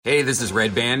Hey, this is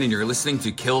Red Band, and you're listening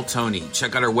to Kill Tony.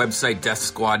 Check out our website,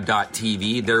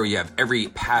 deathsquad.tv. There you have every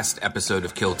past episode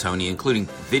of Kill Tony, including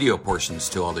video portions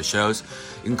to all the shows.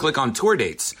 You can click on tour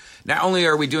dates. Not only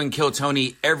are we doing Kill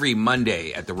Tony every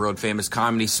Monday at the world-famous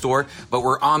Comedy Store, but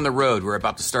we're on the road. We're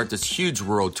about to start this huge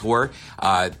world tour.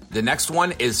 The next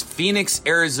one is Phoenix,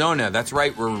 Arizona. That's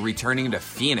right, we're returning to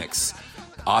Phoenix.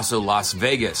 Also Las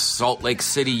Vegas, Salt Lake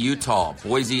City, Utah,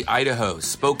 Boise, Idaho,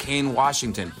 Spokane,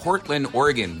 Washington, Portland,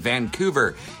 Oregon,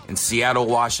 Vancouver, and Seattle,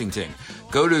 Washington.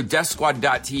 Go to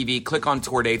deathsquad.tv, click on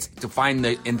tour dates to find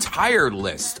the entire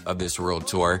list of this world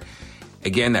tour.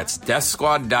 Again, that's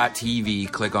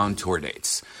deathsquad.tv, click on tour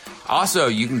dates. Also,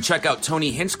 you can check out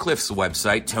Tony Hinchcliffe's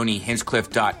website,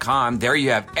 tonyhinchcliffe.com. There you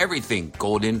have everything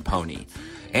Golden Pony.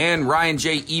 And Ryan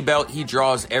J. Ebelt, he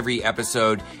draws every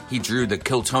episode. He drew the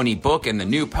Kill Tony book and the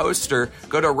new poster.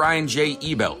 Go to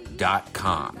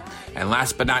ryanjebelt.com. And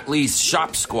last but not least,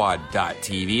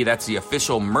 shopsquad.tv. That's the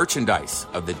official merchandise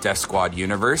of the Death Squad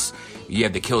universe. You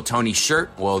have the Kill Tony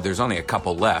shirt. Well, there's only a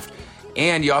couple left.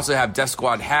 And you also have Death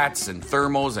Squad hats and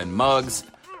thermals and mugs.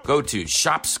 Go to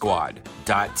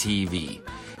shopsquad.tv.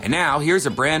 And now, here's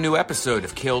a brand new episode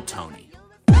of Kill Tony.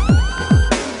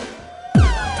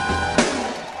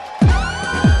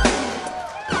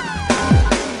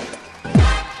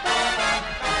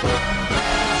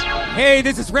 Hey,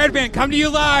 this is Red Band, come to you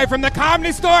live from the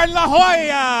Comedy Store in La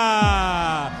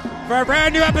Jolla for a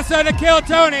brand new episode of Kill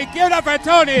Tony. Give it up for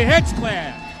Tony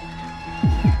Hinchcliffe.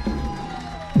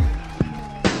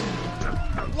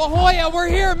 La Jolla, we're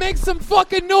here. Make some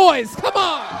fucking noise. Come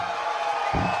on.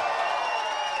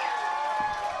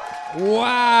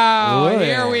 Wow, Ooh,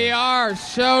 here we are.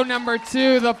 Show number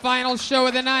 2, the final show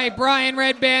of the night. Brian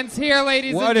Red Band's here,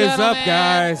 ladies and gentlemen. What is up,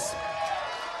 guys?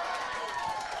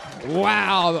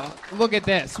 Wow, look at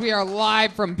this. We are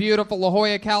live from beautiful La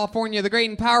Jolla, California. The great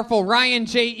and powerful Ryan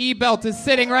J. Ebelt is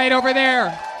sitting right over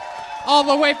there, all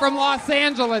the way from Los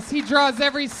Angeles. He draws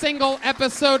every single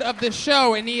episode of the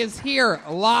show, and he is here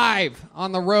live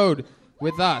on the road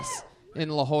with us in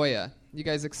La Jolla. You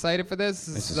guys excited for this?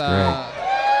 This is great.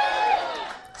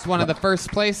 It's one of the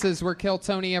first places where Kill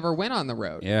Tony ever went on the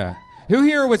road. Yeah. Who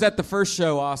here was at the first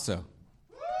show also?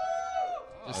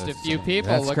 Just a few people.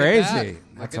 That's Look crazy. At that.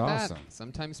 That's Look at awesome. That.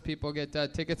 Sometimes people get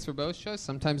tickets for both shows.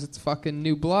 Sometimes it's fucking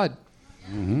new blood.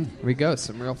 Mm-hmm. Here we go.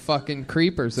 Some real fucking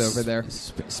creepers over there.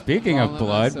 Speaking of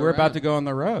blood, we're about to go on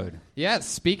the road. Yes,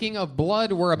 speaking of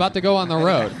blood, we're about to go on the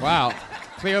road. Wow.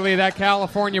 Clearly that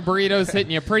California burrito's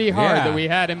hitting you pretty hard that we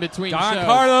had in between Don shows.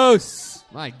 Carlos!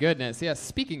 My goodness. Yes,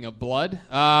 speaking of blood,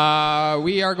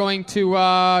 we are going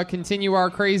to continue our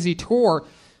crazy tour.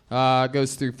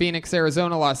 Goes through Phoenix,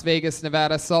 Arizona, Las Vegas,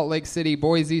 Nevada, Salt Lake City,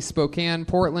 Boise, Spokane,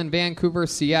 Portland, Vancouver,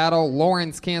 Seattle,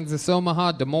 Lawrence, Kansas,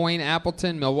 Omaha, Des Moines,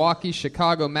 Appleton, Milwaukee,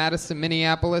 Chicago, Madison,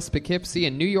 Minneapolis, Poughkeepsie,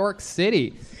 and New York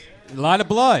City. A lot of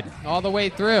blood. All the way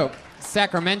through.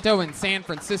 Sacramento and San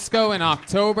Francisco in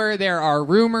October. There are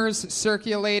rumors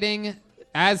circulating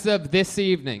as of this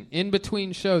evening. In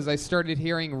between shows, I started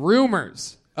hearing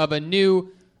rumors of a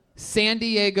new San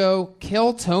Diego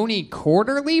Kill Tony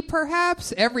quarterly,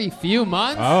 perhaps? Every few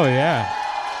months? Oh, yeah.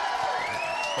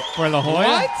 For La Jolla?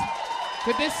 What?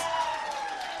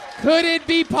 Could it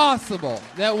be possible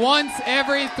that once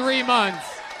every 3 months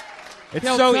It's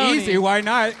Kill so Tony, easy. Why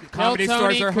not? Comedy Kill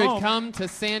stores Tony are could home. come to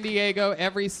San Diego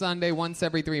every Sunday, once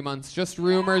every 3 months. Just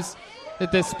rumors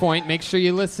at this point. Make sure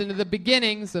you listen to the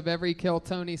beginnings of every Kill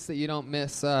Tony so you don't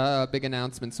miss big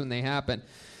announcements when they happen.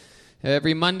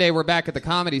 Every Monday, we're back at the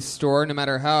Comedy Store. No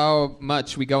matter how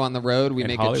much we go on the road, we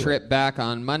make a trip back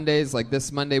on Mondays. Like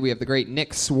this Monday, we have the great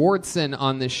Nick Swartzen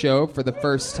on the show for the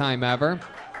first time ever.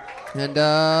 And,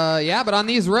 but on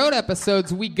these road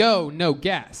episodes, we go no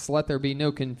guests. Let there be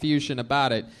no confusion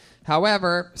about it.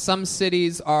 However, some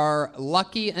cities are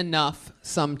lucky enough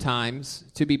sometimes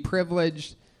to be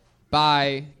privileged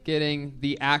by getting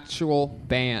the actual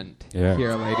band here, ladies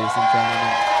and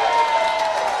gentlemen.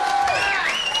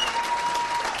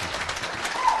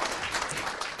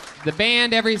 The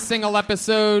band, every single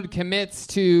episode, commits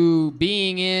to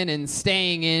being in and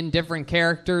staying in different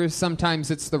characters. Sometimes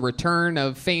it's the return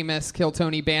of famous Kill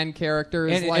Tony band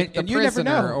characters like The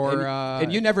Prisoner.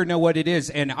 And you never know what it is.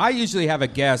 And I usually have a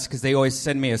guess because they always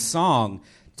send me a song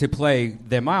to play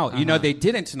them out. You know, they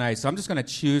didn't tonight, so I'm just going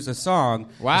to choose a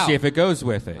song to see if it goes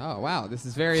with it. Oh, wow. This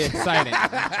is very exciting.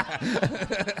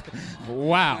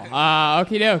 Wow.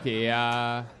 Okie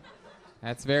dokie.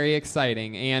 That's very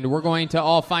exciting, and we're going to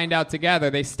all find out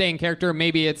together. They stay in character.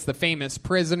 Maybe it's the famous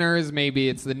prisoners, maybe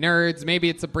it's the nerds, maybe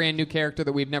it's a brand new character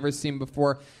that we've never seen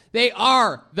before. They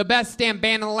are the best damn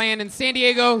band in the land in San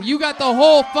Diego. You got the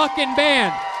whole fucking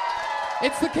band.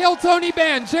 It's the Kill Tony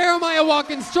Band. Jeremiah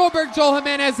Watkins, Joelberg, Joel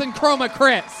Jimenez, and Chroma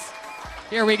Chris.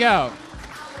 Here we go.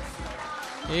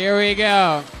 Here we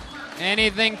go.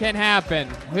 Anything can happen.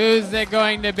 Who's it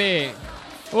going to be?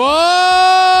 Whoa!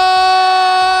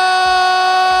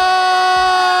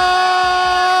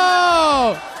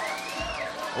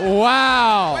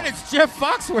 Wow. What is Jeff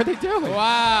Foxworthy doing?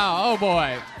 Wow. Oh,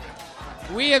 boy.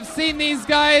 We have seen these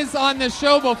guys on the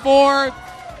show before.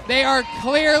 They are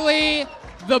clearly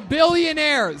the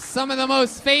Billionaires, some of the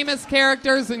most famous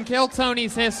characters in Kill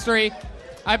Tony's history.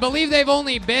 I believe they've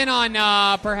only been on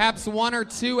perhaps 1 or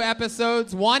 2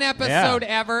 episodes. 1 episode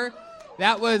ever.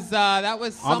 That was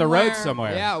somewhere, on the road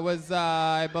somewhere. Yeah, it was.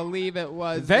 I believe it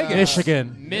was Vegas,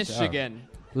 Michigan,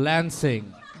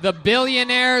 Lansing. The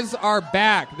Billionaires are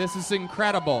back. This is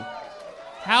incredible.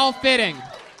 How fitting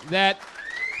that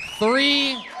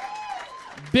 3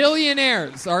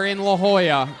 billionaires are in La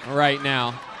Jolla right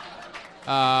now.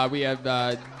 We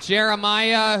have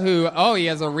Jeremiah, who, he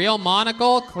has a real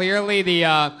monocle. Clearly,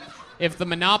 if the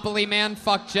Monopoly man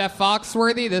fucked Jeff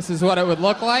Foxworthy, this is what it would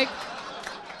look like.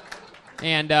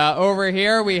 And over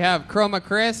here, we have Chroma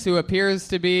Chris, who appears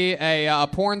to be a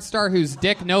porn star whose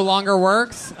dick no longer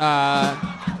works.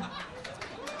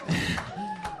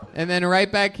 And then right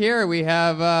back here, we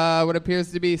have what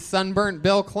appears to be sunburnt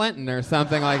Bill Clinton or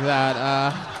something like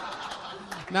that.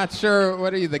 Not sure,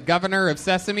 what are you, the governor of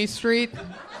Sesame Street?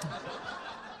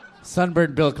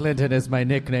 Sunburned Bill Clinton is my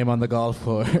nickname on the golf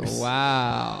course.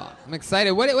 Wow. I'm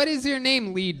excited. What is your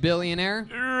name, lead billionaire?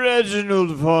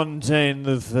 Reginald Fontaine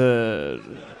III.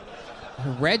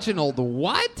 Reginald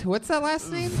what? What's that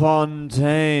last name?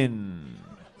 Fontaine.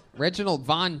 Reginald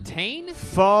Fontaine?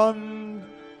 Fontaine.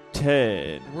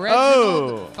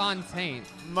 Reginald Fontaine.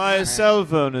 My cell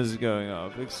phone is going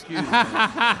off. Excuse me.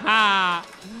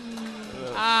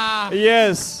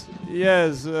 Yes.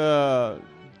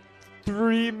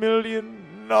 3 million,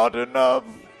 not enough.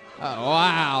 Oh,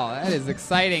 wow, that is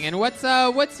exciting. And what's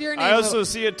your name? I also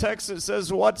see a text that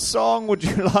says, "What song would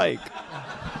you like?"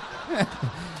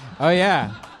 Oh,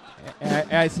 yeah.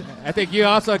 I think you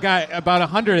also got about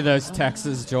 100 of those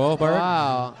texts, Joel Berg.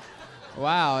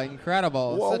 Wow,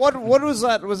 incredible. What was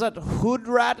that? Was that hood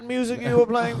rat music you were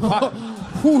playing?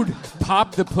 Hood.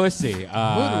 Pop the pussy.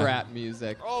 Hood rat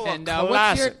music. Oh, and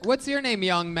what's your name,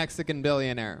 young Mexican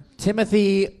billionaire?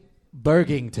 Timothy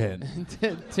Bergington.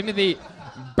 Timothy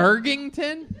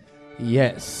Bergington?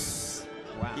 Yes.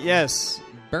 Wow. Yes.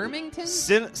 Birmingham?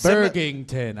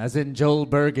 Bergington, as in Joel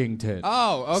Bergington.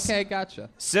 Oh, okay, gotcha.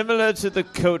 Similar to the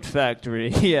coat factory,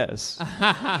 yes.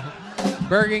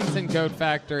 Bergington Coat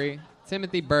Factory.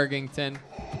 Timothy Bergington.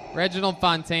 Reginald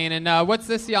Fontaine. And what's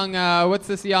this young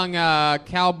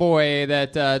cowboy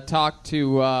that talked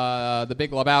to the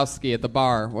Big Lebowski at the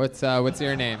bar? What's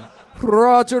your name?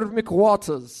 Roger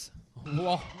McWaters.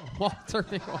 Walter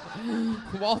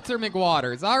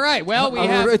McWaters. All right. Well, we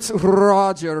have. It's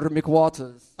Roger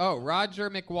McWaters. Oh, Roger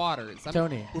McWaters.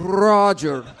 Tony.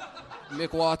 Roger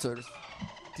McWaters.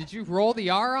 Did you roll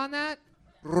the R on that?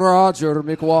 Roger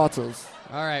McWaters.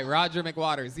 All right, Roger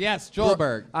McWaters. Yes,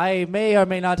 Joelberg. I may or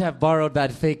may not have borrowed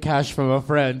that fake cash from a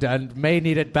friend and may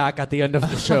need it back at the end of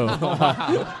the show.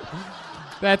 Wow.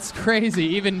 That's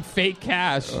crazy. Even fake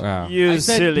cash. Wow. You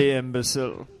silly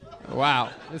imbecile. Wow,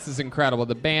 this is incredible.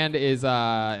 The band is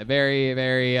very,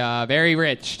 very, very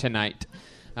rich tonight.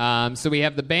 So we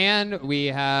have the band, we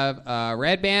have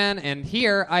Red Band, and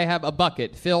here I have a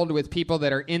bucket filled with people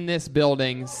that are in this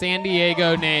building. San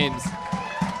Diego names.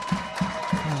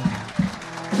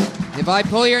 If I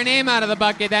pull your name out of the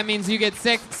bucket, that means you get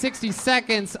 60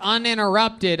 seconds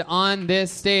uninterrupted on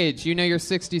this stage. You know your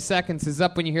 60 seconds is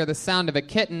up when you hear the sound of a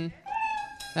kitten.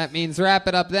 That means wrap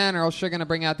it up then, or else you're going to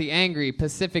bring out the angry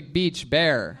Pacific Beach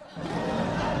Bear.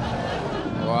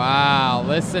 Wow,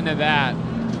 listen to that.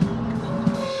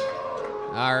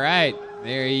 All right,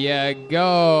 there you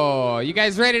go. You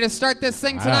guys ready to start this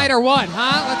thing tonight or what,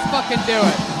 huh? Let's fucking do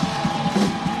it.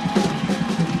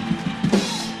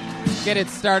 Get it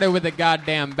started with a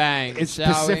goddamn bang. Is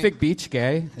Pacific Beach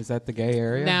gay? Is that the gay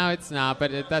area? No, it's not.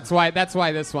 But that's why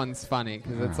this one's funny,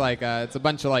 because it's like it's a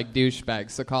bunch of like douchebags.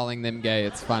 So calling them gay,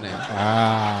 it's funny.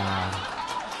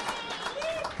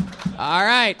 All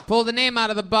right, pull the name out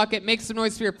of the bucket. Make some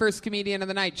noise for your first comedian of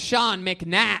the night, Sean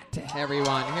McNatt.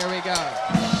 Everyone, here we go.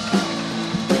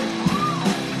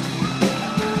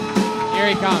 Here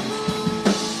he comes.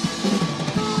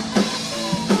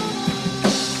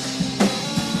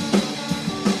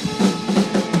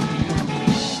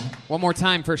 One more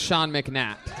time for Sean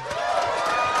McNatt.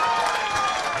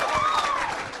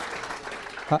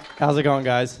 How's it going,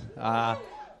 guys? How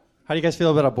do you guys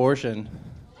feel about abortion?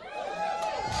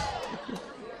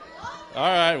 All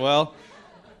right, well,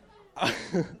 I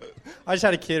just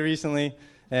had a kid recently,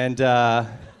 and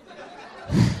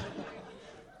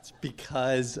it's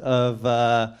because of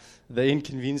the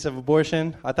inconvenience of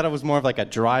abortion. I thought it was more of like a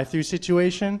drive-through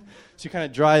situation. So you kind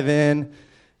of drive in,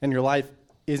 and your life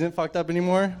isn't fucked up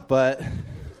anymore, but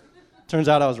turns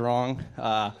out I was wrong.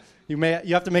 You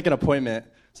have to make an appointment.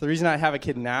 So the reason I have a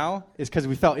kid now is because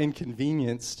we felt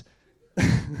inconvenienced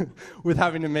with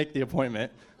having to make the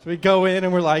appointment. So we go in,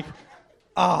 and we're like,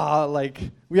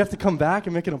 we have to come back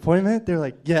and make an appointment? They're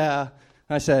like, yeah.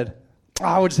 And I said,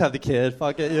 we'll just have the kid.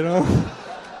 Fuck it, you know?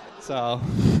 So,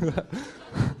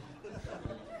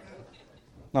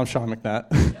 I'm Sean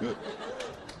McNatt.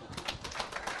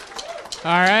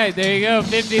 All right, there you go.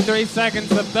 53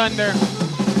 seconds of thunder.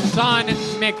 Sean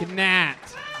McNatt.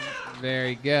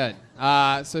 Very good.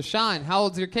 So, Sean, how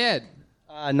old's your kid?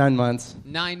 9 months.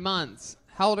 9 months.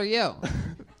 How old are you?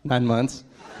 9 months.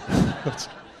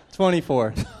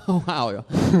 24. Oh, wow.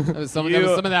 There was some of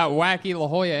that wacky La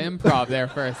Jolla improv there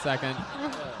for a second.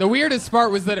 The weirdest part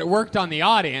was that it worked on the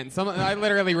audience. I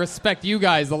literally respect you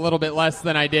guys a little bit less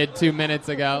than I did 2 minutes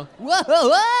ago. Whoa,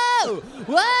 whoa,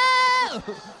 whoa!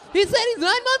 He said he's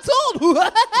 9 months old. Whoa!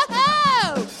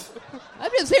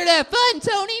 I'm just here to have fun,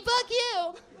 Tony. Fuck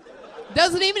you.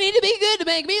 Doesn't even need to be good to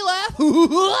make me laugh.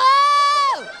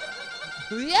 Whoa!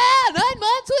 Yeah, 9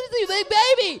 months? What is he, big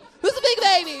baby? Who's the big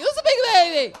baby? Who's the big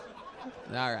baby?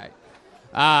 All right.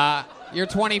 You're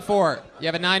 24. You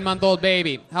have a 9-month-old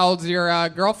baby. How old's your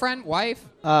girlfriend, wife?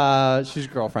 She's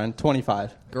girlfriend,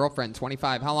 25. Girlfriend,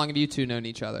 25. How long have you two known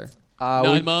each other?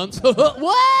 9 months. What?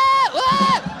 What?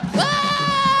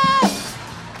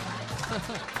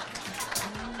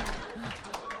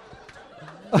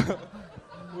 What?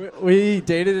 We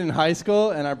dated in high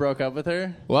school, and I broke up with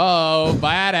her. Whoa,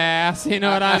 badass. You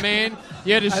know what I mean?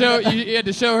 You had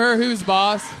to show her who's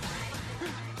boss.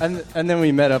 And then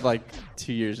we met up like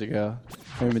 2 years ago.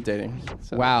 We've been dating.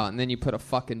 So. Wow, and then you put a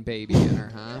fucking baby in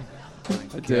her, huh?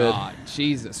 I did. God,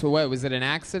 Jesus. So what, was it an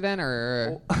accident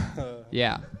or?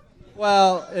 Yeah.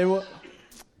 Well, it was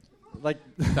like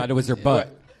thought it was her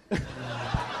butt.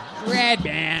 Red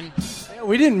man.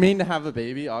 We didn't mean to have a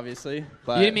baby, obviously.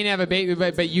 But you didn't mean to have a baby,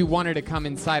 but you wanted to come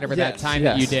inside of her that time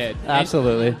that you did.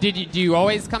 Absolutely. Do you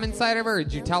always come inside of her, or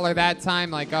did you tell her that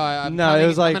time, like, I'm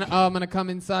gonna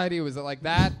come inside you? Was it like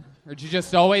that? Or did you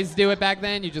just always do it back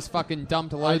then? You just fucking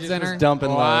dumped loads in her? Dumping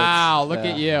loads. Wow, look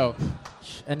at you.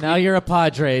 And now you're a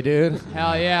Padre, dude.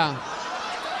 Hell yeah.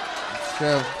 It's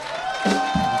true.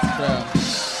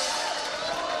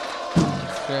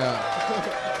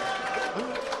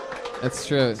 It's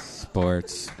true.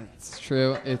 Sports. It's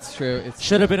true.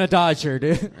 Should have been a Dodger,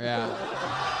 dude. Yeah.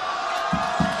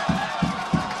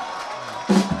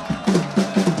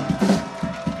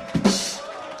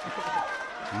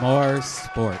 More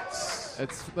sports.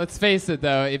 Let's face it,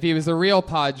 though. If he was a real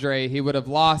Padre, he would have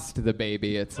lost the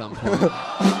baby at some point.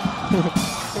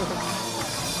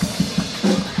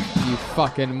 You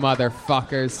fucking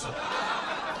motherfuckers.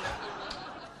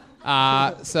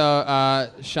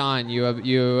 Sean, you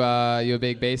a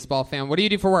big baseball fan? What do you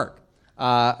do for work?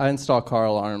 I install car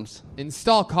alarms.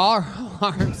 Install car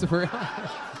alarms?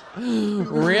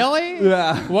 Really?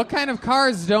 Yeah. What kind of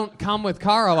cars don't come with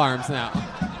car alarms now?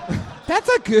 That's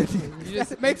a good.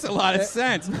 It makes a lot of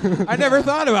sense. I never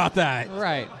thought about that.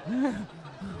 Right.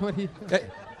 What do you?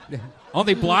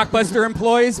 Only Blockbuster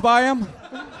employees buy them.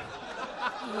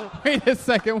 Wait a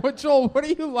second. Joel, what are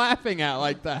you laughing at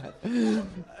like that?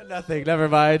 Nothing. Never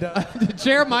mind. Did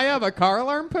Jeremiah have a car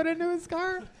alarm put into his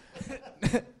car?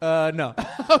 No.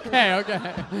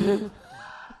 Okay.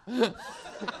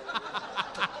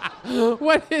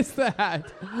 What is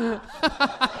that?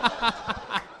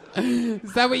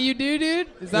 Is that what you do, dude?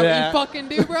 Is that what you fucking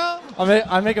do, bro?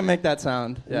 I make him make that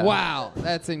sound. Yeah. Wow,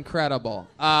 that's incredible.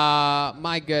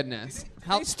 My goodness.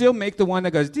 They still make the one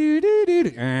that goes doo doo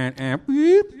doo and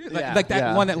boop, like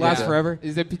that one that lasts forever.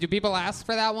 Do people ask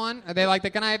for that one? Are they like,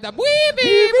 can I have that? Beep,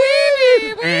 beep,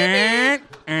 beep, beep,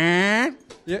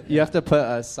 beep. You have to put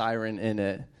a siren in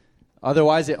it.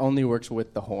 Otherwise, it only works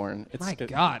with the horn. My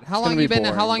God, how long have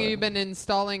you been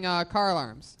installing car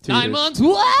alarms? 2 years. 9 months.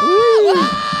 Whoa!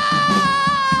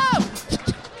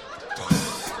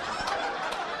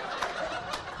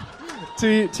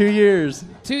 Whoa! 2 years.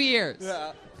 2 years.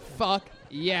 Yeah. Fuck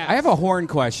yeah. I have a horn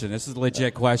question. This is a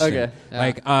legit question. Okay. Yeah.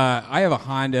 Like, I have a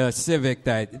Honda Civic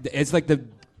that it's like the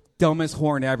dumbest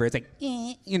horn ever. It's like,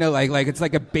 like it's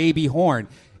like a baby horn.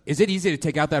 Is it easy to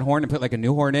take out that horn and put like a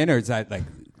new horn in, or is that like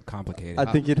complicated? I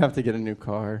think you'd have to get a new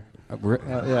car.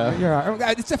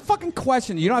 Yeah. It's a fucking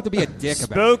question. You don't have to be a dick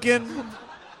about it.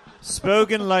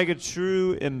 Spoken like a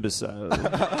true imbecile.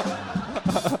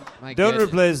 My Don't goodness.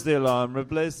 replace the alarm.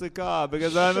 Replace the car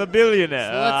because I'm a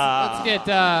billionaire. Let's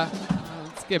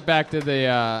get back to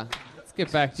the. Let's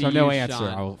get back to So you, no answer.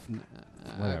 Sean.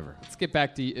 Whatever. Let's get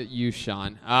back to you,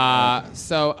 Sean.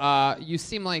 So you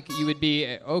seem like you would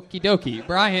be okie dokie.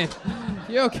 Brian,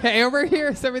 you okay over here?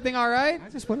 Is everything all right? I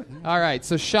just want to. All right.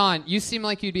 So Sean, you seem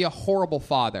like you'd be a horrible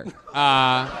father.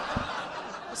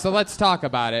 So let's talk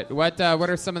about it. What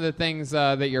are some of the things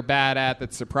that you're bad at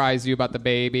that surprise you about the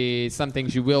baby? Some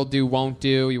things you will do, won't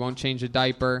do. You won't change a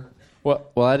diaper.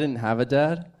 Well, I didn't have a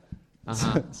dad,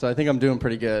 so I think I'm doing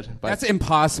pretty good. That's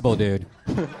impossible, dude.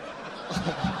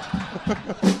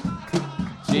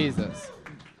 Jesus.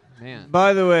 Man.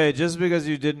 By the way, just because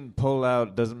you didn't pull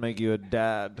out doesn't make you a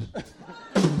dad.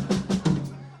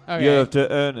 Okay. You have to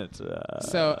earn it.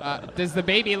 So, does the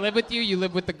baby live with you? You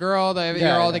live with the girl? You're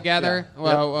Yeah, all yeah, together? yeah.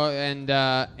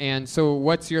 Well, and so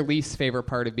what's your least favorite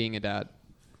part of being a dad?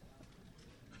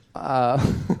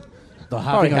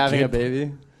 Probably having a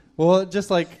baby. Well, just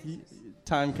like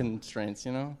time constraints,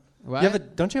 you know.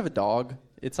 What? Don't you have a dog?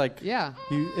 It's like Yeah.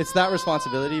 it's that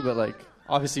responsibility, but like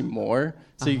obviously more,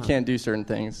 so you can't do certain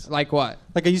things. Like what?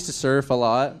 Like I used to surf a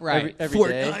lot, Right. Every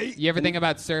day. You ever think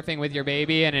about surfing with your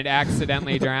baby and it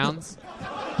accidentally drowns?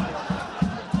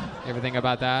 You ever think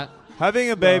about that? Having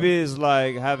a baby is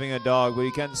like having a dog, but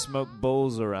you can't smoke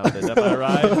bowls around it. Am I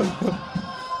right?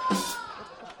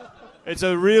 It's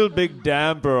a real big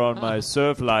damper on my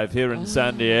surf life here in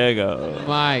San Diego.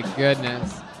 My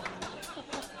goodness.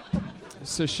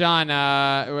 So, Sean,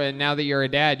 now that you're a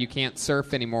dad, you can't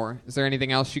surf anymore. Is there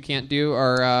anything else you can't do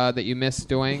or that you miss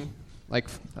doing? Like,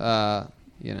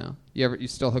 you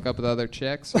still hook up with other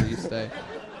chicks, or you stay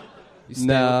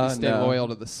loyal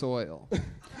to the soil?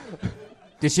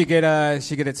 Did she get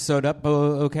it sewed up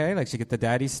okay? Like she get the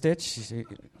daddy stitch?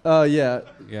 Yeah.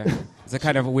 Yeah. Is it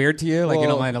kind of weird to you? Like you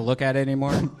don't want to look at it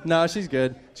anymore? No, she's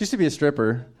good. She used to be a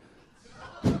stripper.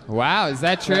 Wow, is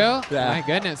that true? Yeah. My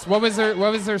goodness. What was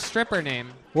her stripper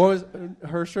name? What was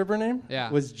her stripper name?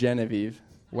 Yeah. Was Genevieve.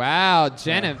 Wow,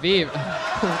 Genevieve.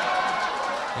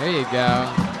 There you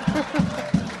go.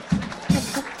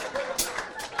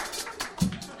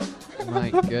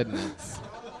 My goodness.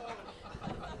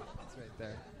 It's right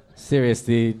there.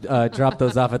 Seriously, drop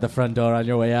those off at the front door on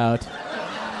your way out.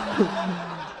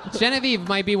 Genevieve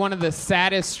might be one of the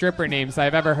saddest stripper names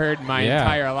I've ever heard in my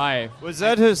entire life. Was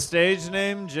that her stage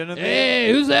name, Genevieve? Hey,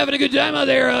 who's having a good time out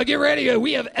there? Get ready.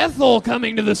 We have Ethel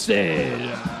coming to the stage.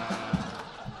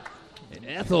 And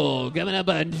Ethel coming up,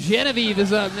 and Genevieve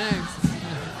is up next.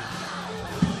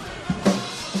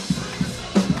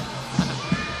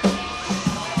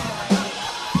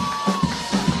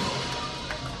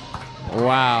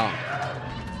 Wow.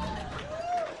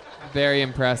 Very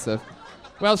impressive.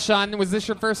 Well, Sean, was this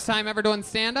your first time ever doing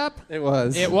stand-up? It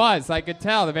was. It was. I could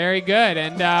tell. Very good.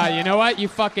 And you know what? You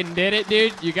fucking did it,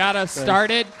 dude. You got us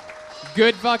started.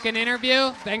 Good fucking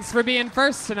interview. Thanks for being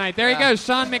first tonight. There you go.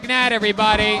 Sean McNatt,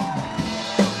 everybody.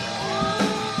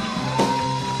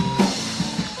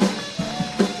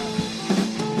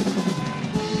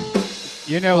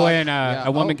 You know, when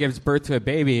a woman gives birth to a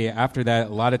baby, after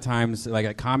that, a lot of times, like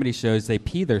at comedy shows, they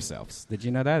pee themselves. Did you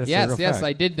know that? It's a real Yes, fact.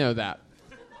 I did know that.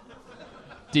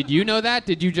 Did you know that?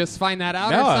 Did you just find that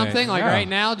out No, or something? Like no. right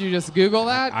now, did you just Google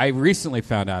that? I recently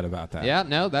found out about that. Yeah,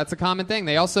 no, that's a common thing.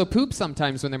 They also poop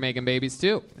sometimes when they're making babies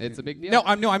too. It's a big deal. No,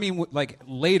 I mean, like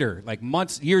later, like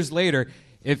months, years later,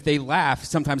 if they laugh,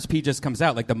 sometimes pee just comes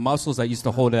out. Like the muscles that used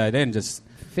to hold that in just...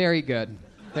 Very good.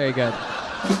 Very good.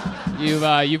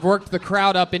 You've worked the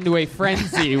crowd up into a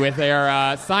frenzy with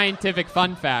their scientific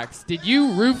fun facts. Did you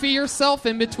roofie yourself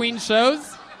in between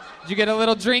shows? Did you get a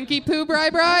little drinky poo, Bri?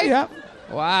 Yeah.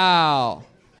 Wow.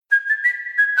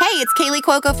 Hey, it's Kaylee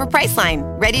Cuoco for Priceline.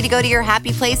 Ready to go to your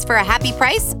happy place for a happy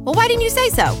price? Well, why didn't you say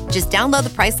so? Just download the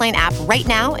Priceline app right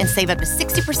now and save up to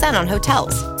 60% on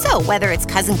hotels. So whether it's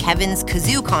Cousin Kevin's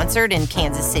Kazoo Concert in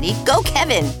Kansas City, go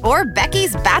Kevin, or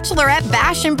Becky's Bachelorette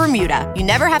Bash in Bermuda, you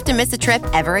never have to miss a trip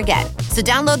ever again. So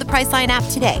download the Priceline app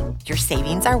today. Your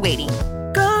savings are waiting.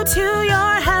 Go to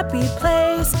your happy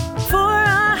place for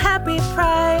a happy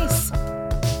price.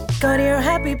 Go to your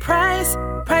happy price,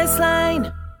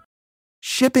 Priceline.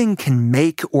 Shipping can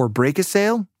make or break a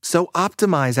sale, so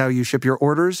optimize how you ship your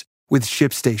orders with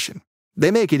ShipStation.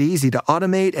 They make it easy to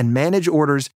automate and manage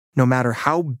orders no matter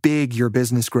how big your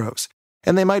business grows.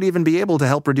 And they might even be able to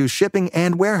help reduce shipping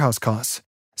and warehouse costs.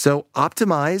 So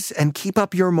optimize and keep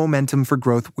up your momentum for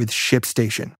growth with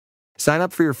ShipStation. Sign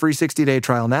up for your free 60-day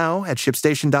trial now at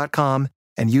ShipStation.com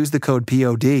and use the code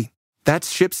POD.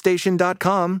 That's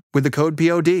ShipStation.com with the code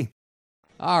POD.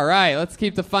 All right, let's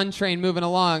keep the fun train moving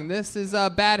along. This is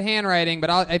bad handwriting,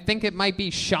 but I think it might be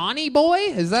Shawnee Boy.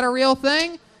 Is that a real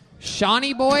thing?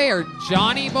 Shawnee Boy or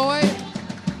Johnny Boy?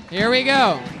 Here we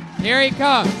go. Here he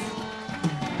comes.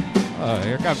 Oh,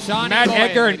 here comes Shawnee Matt Boy.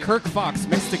 Edgar and Kirk Fox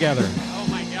mixed together. Oh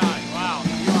my God! Wow,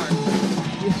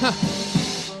 you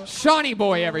are Shawnee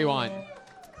Boy, everyone.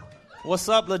 What's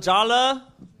up, La Jolla?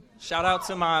 Shout out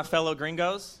to my fellow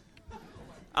gringos.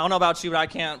 I don't know about you, but I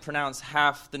can't pronounce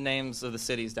half the names of the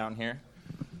cities down here.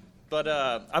 But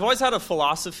I've always had a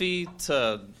philosophy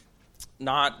to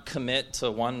not commit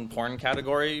to one porn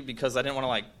category because I didn't want to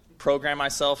like program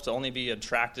myself to only be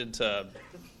attracted to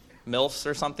MILFs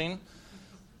or something.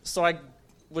 So I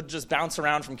would just bounce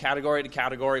around from category to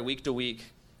category, week to week.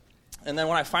 And then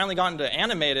when I finally got into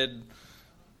animated,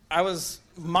 I was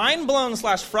mind blown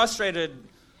 / frustrated.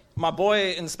 My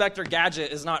boy Inspector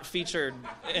Gadget is not featured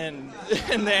in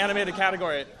the animated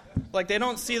category. Like, they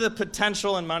don't see the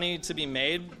potential and money to be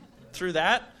made through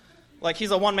that. Like,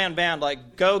 he's a one-man band,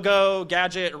 like, go,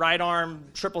 Gadget, right arm,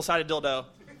 triple-sided dildo.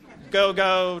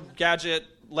 Go, Gadget,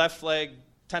 left leg,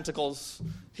 tentacles.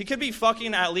 He could be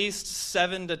fucking at least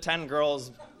 7 to 10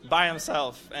 girls by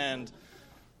himself, and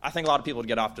I think a lot of people would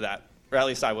get off to that. Or at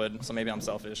least I would, so maybe I'm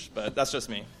selfish, but that's just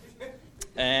me.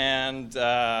 And,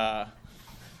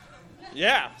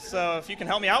 yeah, so if you can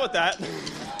help me out with that.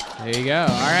 There you go. All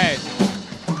right.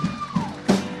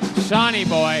 Shawnee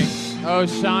Boy. Oh,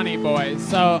 Shawnee Boy.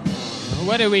 So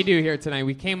what did we do here tonight?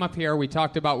 We came up here. We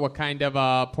talked about what kind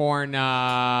of porn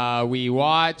we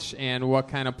watch and what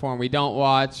kind of porn we don't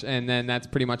watch. And then that's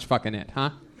pretty much fucking it,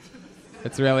 huh?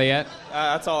 That's really it?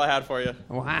 That's all I had for you.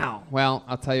 Wow. Well,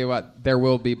 I'll tell you what. There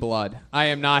will be blood. I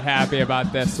am not happy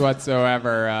about this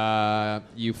whatsoever.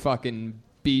 You fucking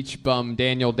beach bum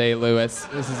Daniel Day-Lewis.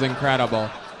 This is incredible.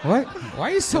 What?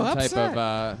 Why are you so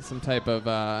upset? Some type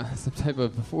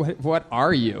of what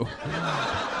are you?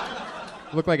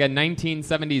 Look like a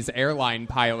 1970s airline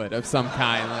pilot of some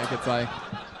kind. Like, it's like,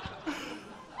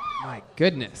 my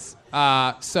goodness.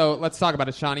 So let's talk about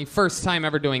it, Shawnee. First time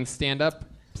ever doing stand-up,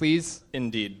 please?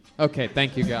 Indeed. Okay,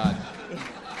 thank you, God.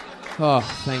 Oh,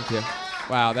 thank you.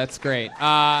 Wow, that's great.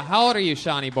 How old are you,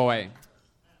 Shawnee Boy?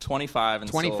 25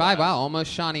 and 25, wow,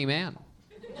 almost Shawnee man.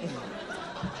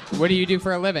 What do you do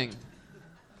for a living?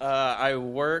 I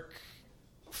work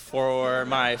for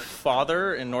my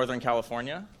father in Northern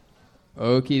California.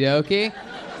 Okie dokie.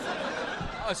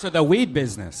 Oh, so the weed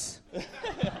business.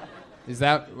 Is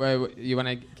that you want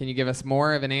to? Can you give us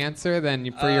more of an answer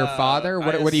than for your father?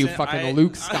 What are you, fucking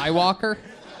Luke Skywalker?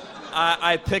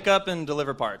 I pick up and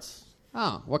deliver parts.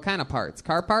 Oh, what kind of parts?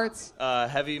 Car parts?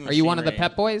 Heavy machinery. Are you one of the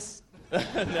Pep Boys?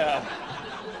 No.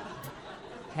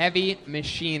 Heavy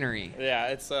machinery. Yeah,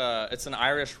 it's an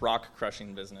Irish rock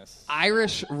crushing business.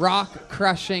 Irish rock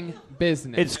crushing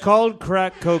business. It's called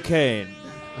crack cocaine.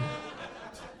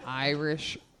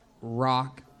 Irish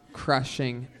rock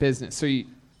crushing business. So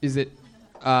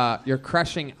you're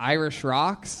crushing Irish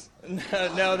rocks?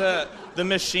 No, the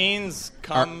machines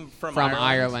come from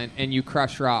Ireland, and you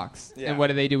crush rocks. Yeah. And what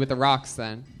do they do with the rocks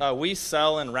then? We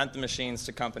sell and rent the machines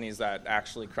to companies that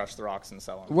actually crush the rocks and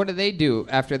sell them. What do they do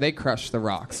after they crush the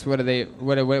rocks? What do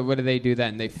they do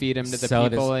then? They feed them to the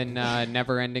people in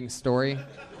Never Ending Story?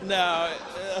 No.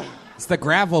 It's the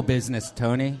gravel business,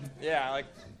 Tony. Yeah, like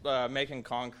making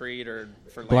concrete or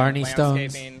for Blarney stones.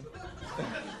 landscaping.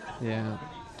 Yeah.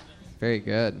 Very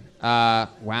good.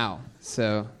 Wow.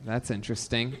 So that's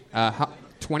interesting.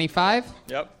 25?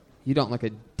 Yep. You don't look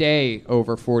a day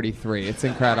over 43. It's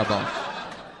incredible.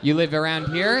 You live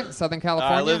around here, Southern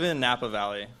California? I live in Napa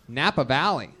Valley. Napa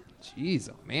Valley.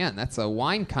 Jeez, oh man, that's a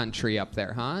wine country up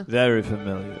there, huh? Very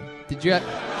familiar. Did you...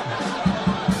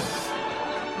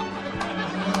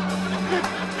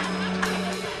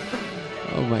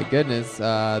 Oh my goodness.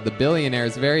 The billionaire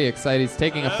is very excited. He's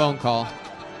taking a phone call.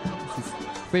 He's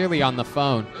clearly on the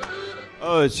phone.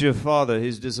 Oh, it's your father.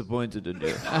 He's disappointed in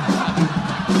you.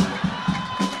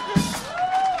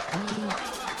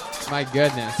 My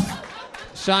goodness.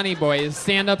 Shawnee Boy, is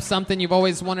stand-up something you've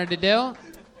always wanted to do?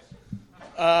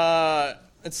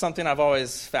 It's something I've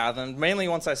always fathomed, mainly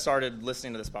once I started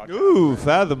listening to this podcast. Ooh,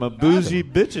 fathom a bougie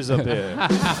bitches up here.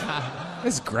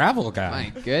 This gravel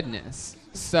guy. My goodness.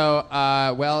 So,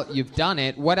 well, you've done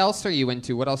it. What else are you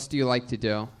into? What else do you like to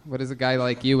do? What does a guy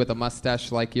like you with a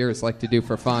mustache like yours like to do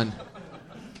for fun?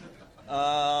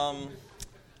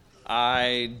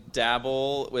 I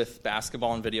dabble with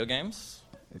basketball and video games.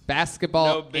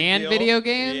 Basketball and deal. video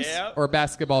games? Yep. Or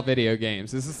basketball video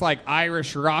games? Is this like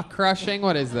Irish rock crushing?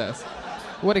 What is this?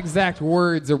 What exact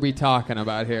words are we talking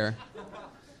about here?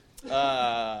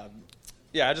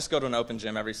 Yeah, I just go to an open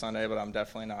gym every Sunday, but I'm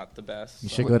definitely not the best. You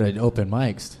should go to open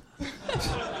mics.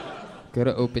 Go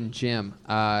to open gym.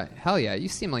 Hell yeah, you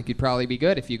seem like you'd probably be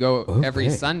good if you go every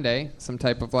Sunday. Some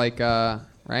type of like,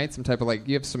 right? Some type of like,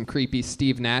 you have some creepy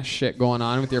Steve Nash shit going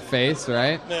on with your face,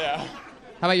 right? Yeah.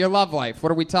 How about your love life?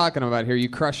 What are we talking about here? You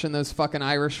crushing those fucking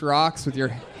Irish rocks with your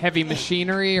heavy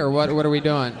machinery, or what are we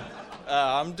doing?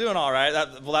 I'm doing all right.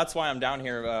 That's why I'm down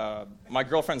here. My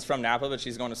girlfriend's from Napa, but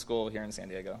she's going to school here in San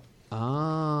Diego.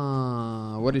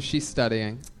 Ah, what is she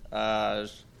studying?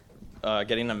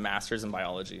 Getting a master's in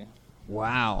biology.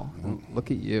 Wow.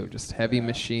 Look at you. Just heavy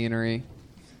machinery.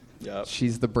 Yep.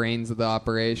 She's the brains of the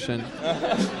operation.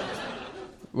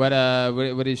 What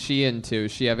is she into?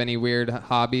 Does she have any weird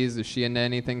hobbies? Is she into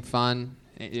anything fun?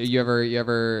 You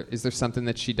ever is there something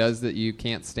that she does that you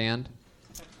can't stand?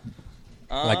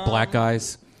 Like black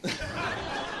guys?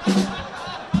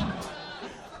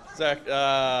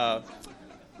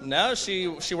 No,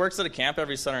 she works at a camp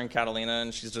every summer in Catalina,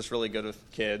 and she's just really good with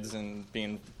kids and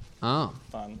being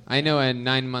fun. I know a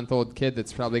 9-month-old kid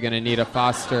that's probably going to need a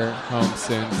foster home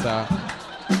soon, so...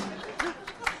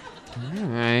 All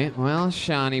right, well,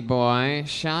 Shawnee boy.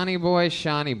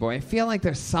 I feel like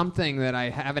there's something that I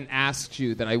haven't asked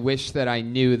you that I wish that I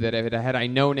knew, that had I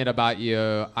known it about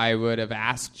you, I would have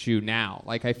asked you now.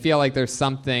 Like, I feel like there's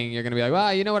something you're going to be like,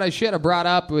 well, you know what I should have brought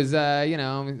up was,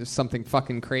 there's something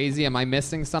fucking crazy. Am I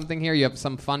missing something here? You have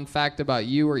some fun fact about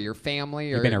you or your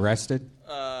family? Or You've been arrested?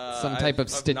 Some type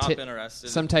of I've not been arrested.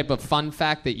 Some type of fun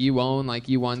fact that you own, like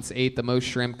you once ate the most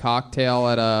shrimp cocktail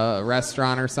at a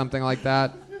restaurant or something like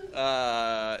that?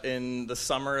 In the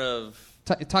summer of...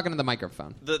 talking to the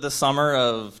microphone. The summer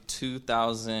of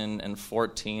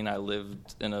 2014, I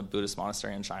lived in a Buddhist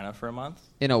monastery in China for a month.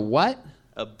 In a what?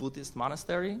 A Buddhist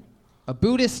monastery. A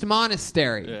Buddhist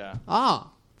monastery? Yeah. Ah,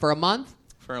 for a month?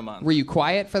 For a month. Were you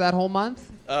quiet for that whole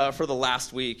month? For the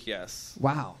last week, yes.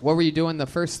 Wow. What were you doing the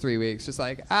first 3 weeks? Just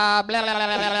like, blah, blah, blah,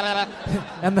 blah, blah, blah.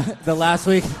 And the last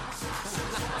week...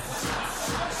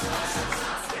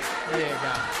 There you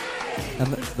go.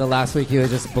 And the last week you were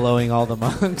just blowing all the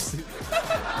monks.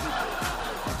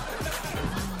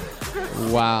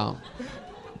 Wow.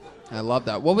 I love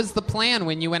that. What was the plan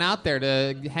when you went out there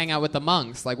to hang out with the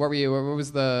monks? Like, what were you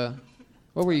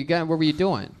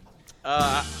doing?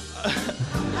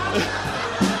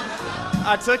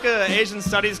 I took an Asian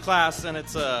studies class, and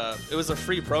it was a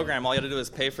free program. All you had to do is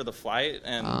pay for the flight,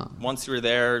 and once you were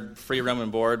there, free room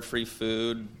and board, free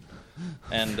food,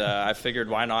 and I figured,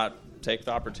 why not take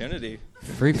the opportunity?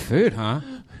 Free food, huh?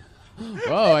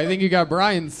 Whoa, I think you got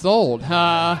Brian sold.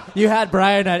 You had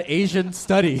Brian at Asian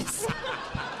Studies.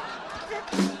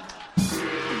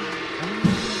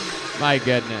 My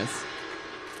goodness.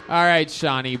 All right,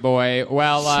 Shawnee boy.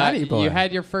 Well, Shawnee boy. You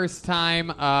had your first time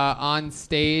on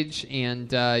stage,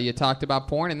 and you talked about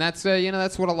porn, and that's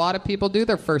that's what a lot of people do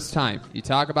their first time. You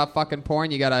talk about fucking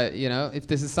porn. You gotta, if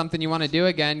this is something you want to do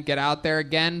again, get out there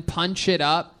again, punch it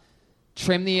up.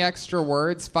 Trim the extra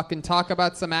words. Fucking talk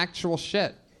about some actual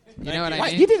shit. You know what I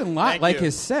mean? He didn't like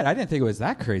his set. I didn't think it was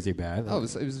that crazy bad. Oh, it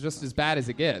was just as bad as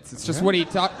it gets. It's just what he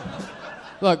talked...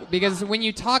 Look, because when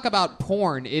you talk about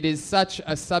porn, it is such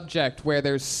a subject where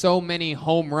there's so many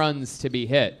home runs to be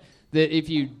hit that if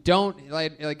you don't...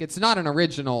 Like it's not an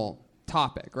original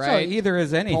topic, right? So either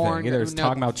is anything. Porn, either it's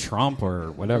talking about Trump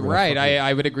or whatever. Right.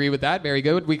 I would agree with that. Very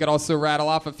good. We could also rattle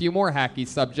off a few more hacky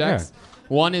subjects. Yeah.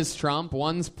 One is Trump.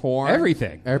 One's porn.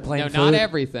 Everything. Airplane food. No, not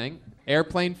everything.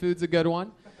 Airplane food's a good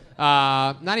one.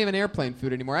 Not even airplane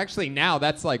food anymore. Actually, now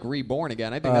that's like reborn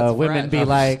again. I think that's women fresh. be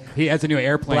like, he has a new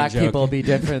airplane black joke. people be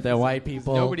different than white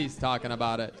people. Nobody's talking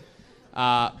about it.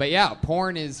 But yeah,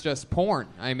 porn is just porn.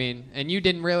 I mean, and you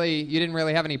didn't really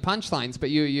have any punchlines, but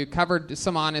you covered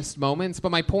some honest moments.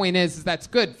 But my point is that's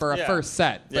good for a first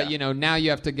set. But now you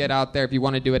have to get out there if you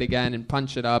want to do it again and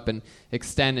punch it up and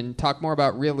extend and talk more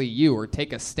about really you, or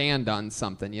take a stand on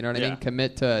something. You know what I mean?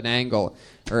 Commit to an angle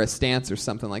or a stance or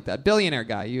something like that. Billionaire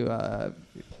guy, you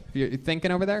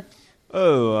thinking over there?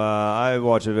 Oh, I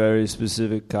watch a very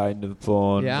specific kind of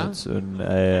porn. Yeah? It's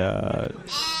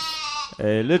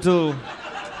a little...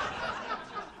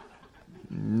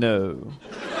 No.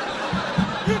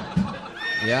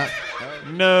 Yeah.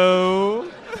 No.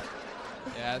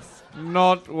 Yes.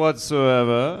 Not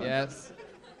whatsoever. Yes.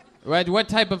 What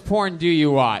type of porn do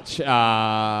you watch?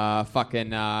 Reginald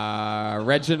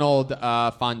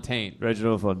Fontaine.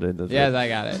 Reginald Fontaine, that's Yes, right. I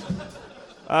got it.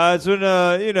 It's when,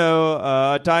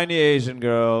 a tiny Asian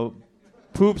girl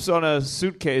poops on a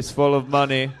suitcase full of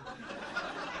money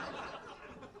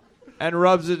and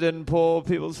rubs it in poor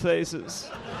people's faces.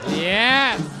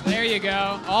 Yes, there you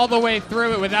go. All the way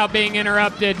through it without being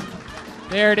interrupted.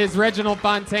 There it is, Reginald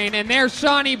Fontaine. And there's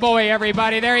Shawnee Boy,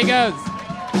 everybody. There he goes.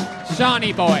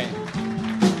 Shawnee Boy.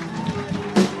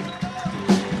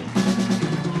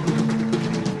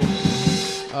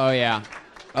 Oh, yeah.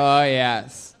 Oh,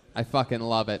 yes. I fucking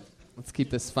love it. Let's keep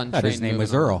this fun train His name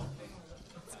was moving on. Earl.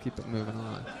 Let's keep it moving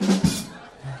on.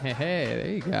 Hey, there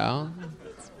you go.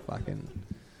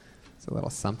 It's a little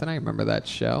something. I remember that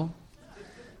show.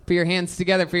 Put your hands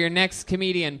together for your next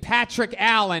comedian, Patrick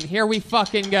Allen. Here we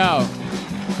fucking go.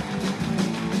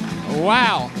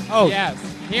 Wow. Oh. Yes.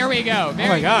 Here we go. Oh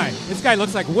my God. This guy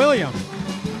looks like William.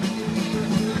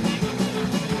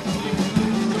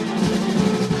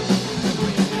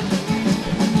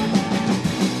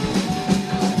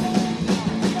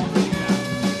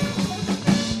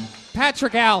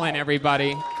 Patrick Allen,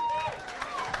 everybody.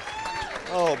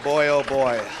 Oh boy, oh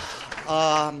boy.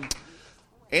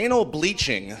 Anal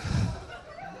bleaching,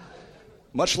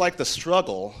 much like the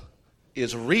struggle,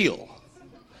 is real.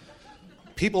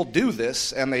 People do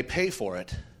this and they pay for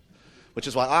it, which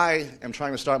is why I am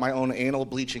trying to start my own anal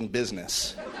bleaching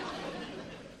business.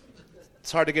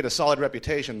 It's hard to get a solid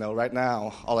reputation, though. Right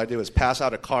now, all I do is pass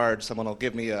out a card. Someone will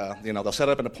give me they'll set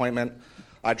up an appointment.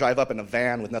 I drive up in a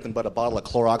van with nothing but a bottle of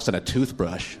Clorox and a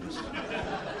toothbrush.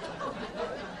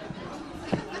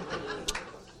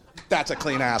 That's a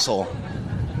clean asshole.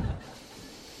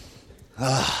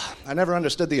 I never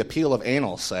understood the appeal of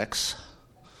anal sex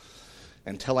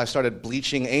until I started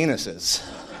bleaching anuses.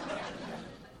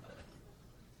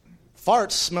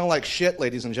 Farts smell like shit,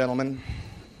 ladies and gentlemen.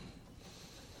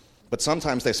 But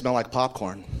sometimes they smell like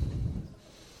popcorn.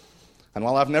 And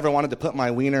while I've never wanted to put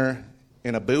my wiener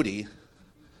in a booty,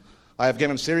 I have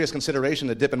given serious consideration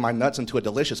to dipping my nuts into a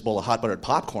delicious bowl of hot buttered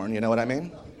popcorn, you know what I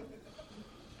mean?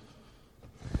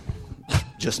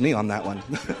 Just me on that one.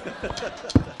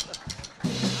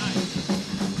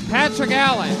 Patrick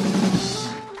Allen.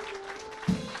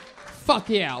 Fuck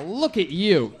yeah, look at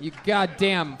you. You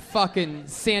goddamn fucking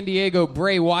San Diego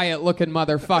Bray Wyatt looking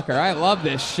motherfucker. I love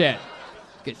this shit.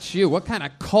 Look at you. What kind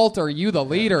of cult are you the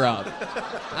leader of?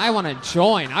 I want to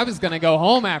join. I was going to go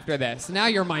home after this. Now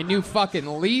you're my new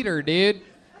fucking leader, dude.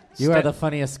 You are the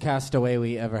funniest castaway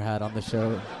we ever had on the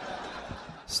show.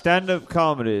 Stand-up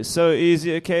comedy is so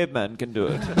easy a caveman can do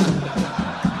it.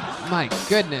 My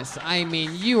goodness. I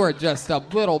mean, you are just a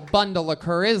little bundle of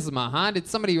charisma, huh? Did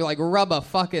somebody like rub a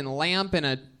fucking lamp in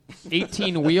a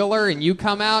 18-wheeler and you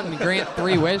come out and grant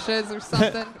 3 wishes or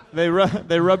something? They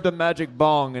rubbed a magic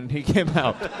bong and he came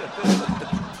out.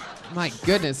 My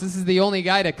goodness, this is the only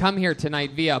guy to come here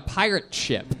tonight via pirate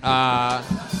ship.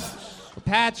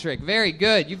 Patrick, very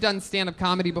good. You've done stand-up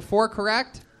comedy before,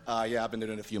 correct? Yeah, I've been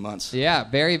doing it a few months. Yeah,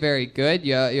 very, very good.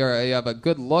 You have a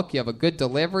good look. You have a good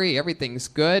delivery. Everything's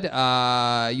good.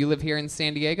 You live here in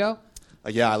San Diego?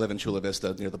 Yeah, I live in Chula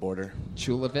Vista, near the border.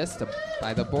 Chula Vista,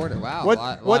 by the border. Wow, What- a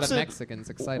lot what's of it- Mexicans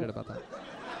excited about that.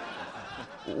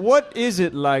 What is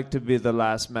it like to be the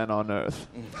last man on Earth?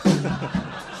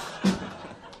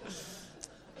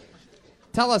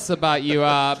 Tell us about you,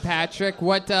 Patrick.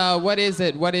 What is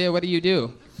it? What do you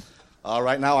do?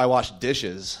 Right now I wash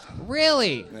dishes.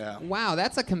 Really? Yeah. Wow,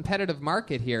 that's a competitive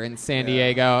market here in San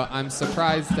Diego. I'm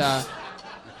surprised.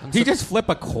 Did you just flip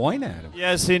a coin at him?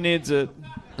 Yes, he needs it.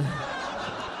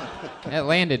 It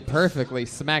landed perfectly,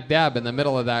 smack dab in the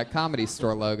middle of that Comedy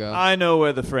Store logo. I know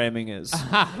where the framing is.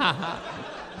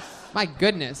 My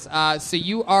goodness. So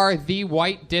you are the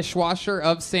white dishwasher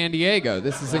of San Diego.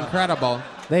 This is incredible.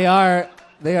 They are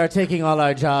taking all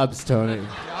our jobs, Tony. You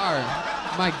are.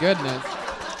 My goodness.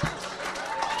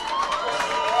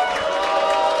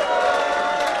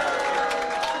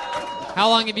 How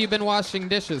long have you been washing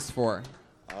dishes for?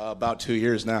 About 2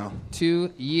 years now.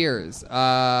 2 years.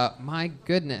 My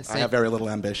goodness. I have very little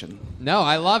ambition. No,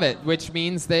 I love it, which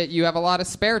means that you have a lot of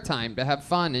spare time to have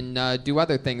fun and do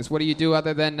other things. What do you do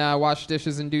other than wash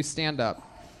dishes and do stand-up?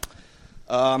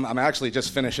 I'm actually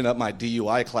just finishing up my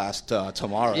DUI class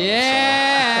tomorrow. Yeah!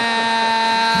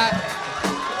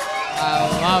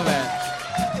 I love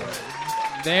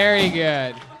it. Very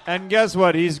good. And guess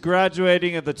what? He's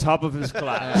graduating at the top of his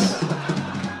class.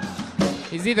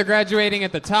 He's either graduating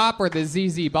at the top or the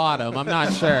ZZ bottom. I'm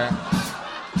not sure.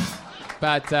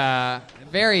 But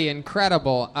very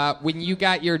incredible. When you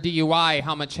got your DUI,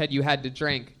 how much had you had to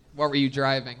drink? What were you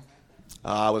driving?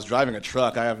 I was driving a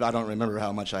truck. I don't remember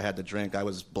how much I had to drink. I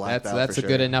was blacked out. That's for a sure.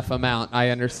 good enough amount. I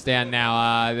understand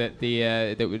now that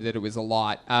it was a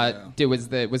lot.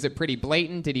 Was it pretty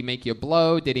blatant? Did he make you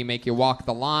blow? Did he make you walk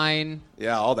the line?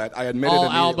 Yeah, all that. I admitted all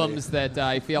immediately. albums that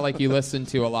I feel like you listen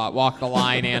to a lot. Walk the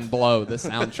Line and Blow, the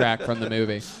soundtrack from the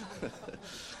movie.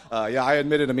 Yeah, I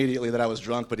admitted immediately that I was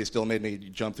drunk, but he still made me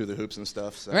jump through the hoops and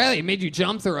stuff. So. Really? He made you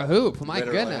jump through a hoop? My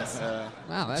Literally, goodness. Wow,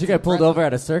 that's Did you get pulled over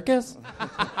at a circus?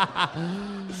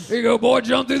 Here you go, boy.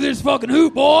 Jump through this fucking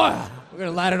hoop, boy. We're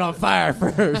going to light it on fire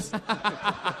first.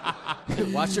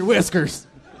 Watch your whiskers.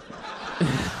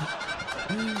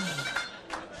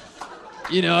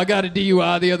 You know, I got a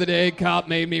DUI the other day. Cop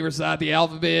made me recite the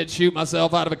alphabet, shoot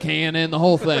myself out of a cannon, the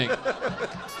whole thing.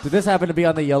 Did this happen to be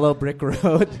on the yellow brick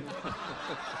road?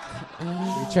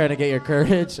 You trying to get your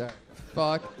courage?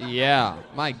 Fuck yeah.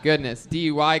 My goodness.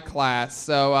 DUI class.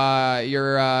 So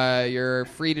you're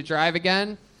free to drive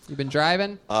again? You've been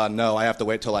driving? No, I have to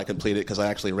wait till I complete it because I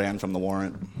actually ran from the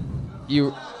warrant.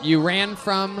 You ran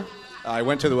from? I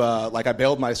went to I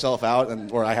bailed myself out,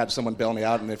 or I had someone bail me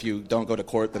out, and if you don't go to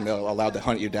court, then they're allowed to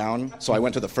hunt you down. So I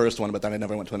went to the first one, but then I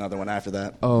never went to another one after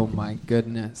that. Oh my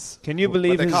goodness. Can you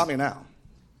believe But they caught me now.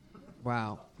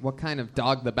 Wow. What kind of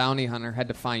dog the bounty hunter had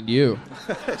to find you?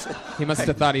 He must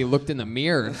have thought he looked in the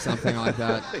mirror or something like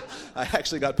that. I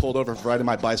actually got pulled over for riding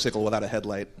my bicycle without a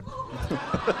headlight.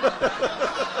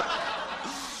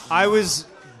 I was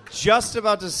just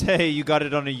about to say you got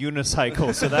it on a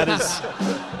unicycle, so that is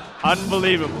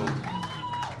unbelievable.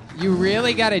 You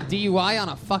really got a DUI on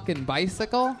a fucking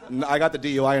bicycle? I got the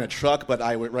DUI in a truck, but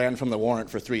I ran from the warrant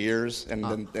for 3 years,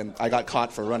 and then I got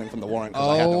caught for running from the warrant because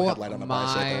I had no headlight on a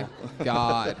bicycle. Oh my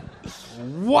God.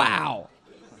 Wow.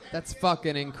 That's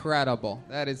fucking incredible.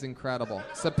 That is incredible.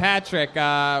 So Patrick,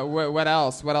 what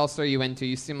else? What else are you into?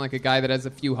 You seem like a guy that has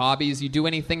a few hobbies. You do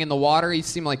anything in the water? You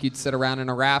seem like you'd sit around in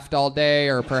a raft all day,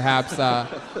 or perhaps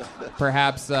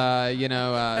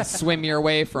swim your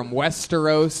way from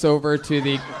Westeros over to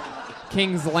the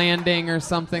King's Landing or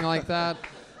something like that.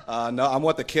 No, I'm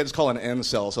what the kids call an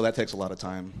incel, so that takes a lot of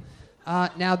time.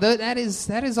 Now that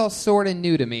is all sort of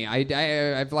new to me.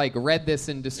 I've like read this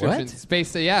in descriptions. It's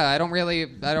basically, I don't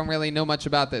really know much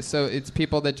about this. So it's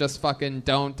people that just fucking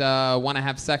don't want to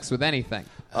have sex with anything.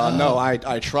 No,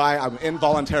 I try. I'm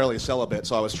involuntarily celibate,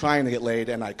 so I was trying to get laid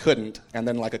and I couldn't. And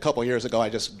then like a couple years ago, I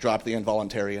just dropped the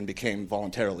involuntary and became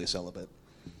voluntarily celibate.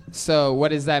 So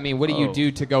what does that mean? What do you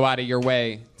do to go out of your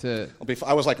way to?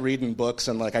 I was like reading books,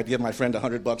 and like I'd give my friend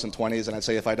 $100 in 20s, and I'd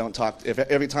say if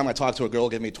every time I talk to a girl,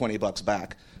 give me $20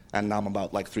 back, and now I'm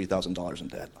about like $3,000 in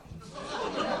debt.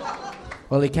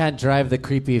 Well, he can't drive the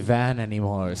creepy van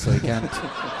anymore, so he can't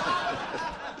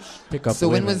pick up. So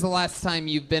women. when was the last time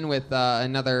you've been with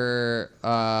another?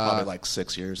 Probably like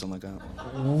 6 years, something like that.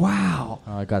 Wow.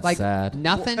 Oh, I got like, sad.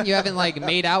 Nothing? You haven't like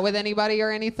made out with anybody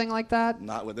or anything like that?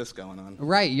 Not with this going on.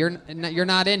 Right. You're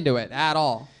not into it at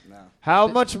all. No. How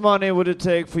much money would it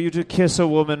take for you to kiss a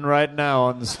woman right now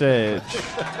on the stage?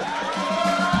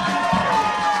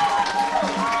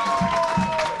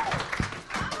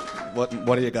 What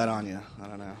do you got on you? I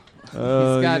don't know.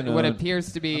 He's got what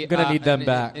appears to be. I'm gonna need them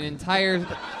back. An entire.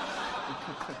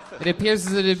 It appears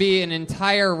to be an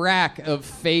entire rack of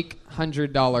fake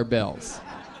 $100 bills.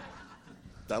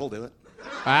 That'll do it.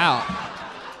 Wow.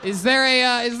 Is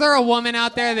there a woman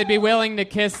out there that'd be willing to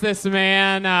kiss this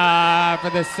man for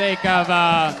the sake of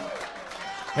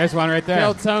There's one right there.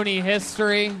 Kill Tony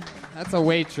history? That's a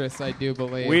waitress, I do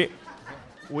believe.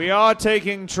 We are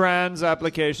taking trans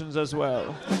applications as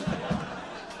well.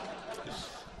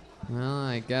 Well,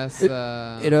 I guess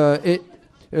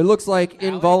It looks like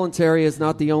involuntary is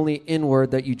not the only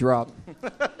N-word that you drop.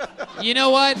 You know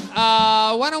what?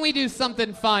 Why don't we do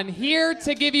something fun? Here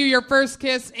to give you your first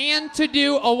kiss and to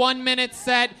do a 1-minute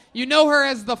set. You know her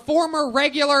as the former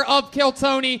regular of Kill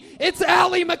Tony. It's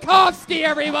Allie Makovsky,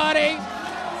 everybody.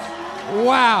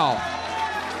 Wow.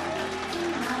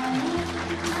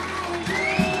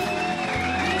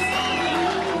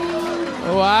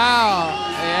 Wow.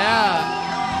 Yeah.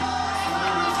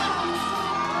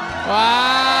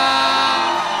 Wow.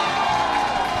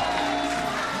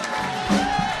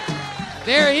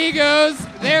 There he goes.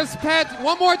 There's Pat.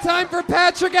 One more time for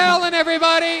Patrick Allen,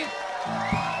 everybody.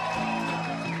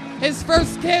 His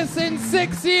first kiss in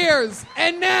 6 years.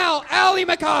 And now, Allie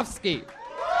Makovsky.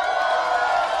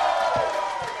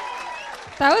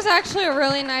 That was actually a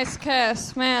really nice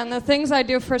kiss. Man, the things I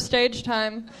do for stage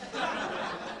time.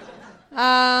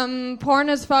 Porn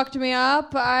has fucked me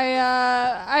up.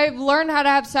 I've learned how to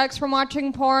have sex from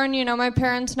watching porn. You know, my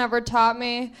parents never taught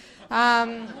me.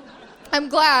 I'm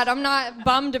glad. I'm not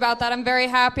bummed about that. I'm very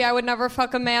happy. I would never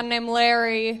fuck a man named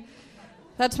Larry.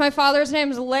 That's my father's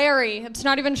name's Larry. It's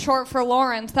not even short for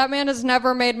Lawrence. That man has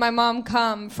never made my mom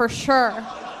come, for sure.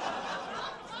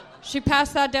 She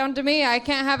passed that down to me. I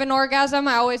can't have an orgasm.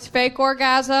 I always fake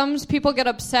orgasms. People get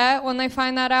upset when they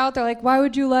find that out. They're like, why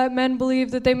would you let men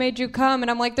believe that they made you come? And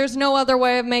I'm like, there's no other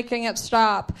way of making it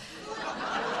stop.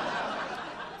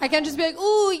 I can't just be like,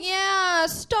 ooh, yeah,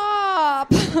 stop.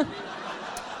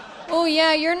 Oh,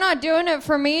 yeah, you're not doing it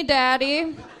for me,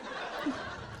 Daddy.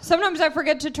 Sometimes I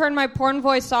forget to turn my porn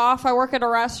voice off. I work at a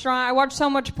restaurant. I watch so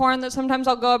much porn that sometimes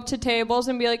I'll go up to tables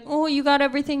and be like, oh, you got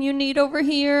everything you need over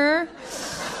here?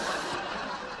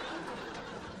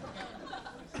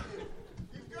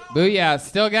 Booyah,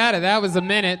 still got it. That was a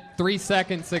minute, 3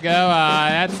 seconds ago.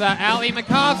 That's Ali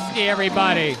Makovsky,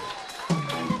 everybody.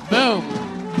 Boom.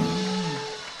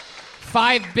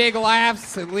 5 big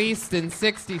laughs, at least, in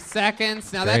 60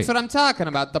 seconds. Now, that's Great. what I'm talking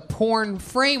about. The porn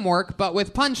framework, but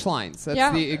with punchlines. That's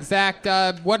Yeah. the exact,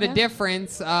 what a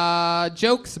difference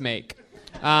jokes make.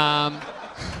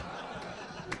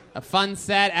 A fun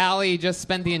set. Allie just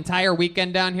spent the entire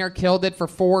weekend down here, killed it for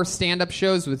 4 stand-up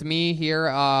shows with me here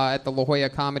at the La Jolla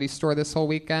Comedy Store this whole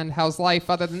weekend. How's life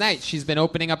other than that? She's been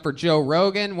opening up for Joe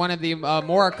Rogan, one of the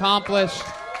more accomplished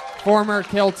former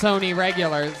Kill Tony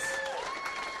regulars.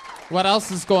 What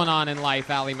else is going on in life,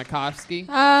 Ali Makovsky?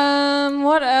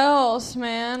 What else,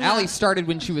 man? Allie started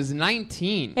when she was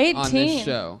 19 on 18. this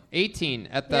show. 18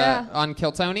 at the on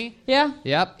Kill Tony? Yeah.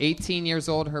 Yep, 18 years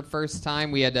old her first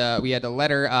time. We had to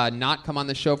let her not come on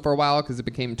the show for a while because it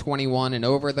became 21 and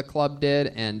over, the club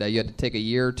did, and you had to take a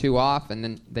year or 2 off,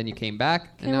 and then you came back,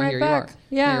 and Came now right here back.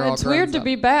 you are. Now you're Yeah, all it's weird to grown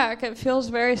be back. It feels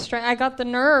very strange. I got the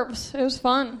nerves. It was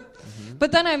fun. Mm-hmm.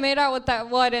 But then I made out with that.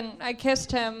 Well, I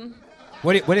kissed him.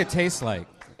 What did it taste like?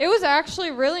 It was actually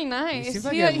really nice. seems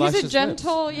like he had He's a luscious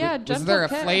gentle, gentle Was there a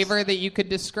kiss. flavor that you could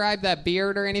describe, that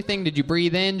beard or anything? Did you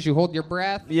breathe in? Did you hold your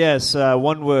breath? Yes,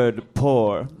 one word,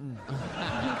 poor.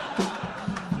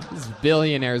 These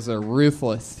billionaires are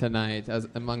ruthless tonight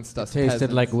amongst us Tasted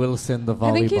peasants. like Wilson the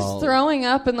volleyball. I think he's throwing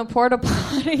up in the porta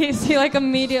potties. He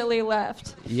immediately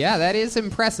left. Yeah, that is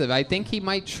impressive. I think he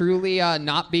might truly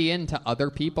not be into other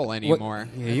people anymore.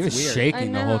 Yeah, he That's was weird.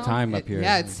 shaking the whole time up here.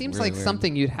 Yeah, it seems Really like weird.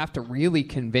 something you'd have to really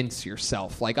convince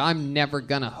yourself. Like, I'm never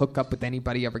gonna hook up with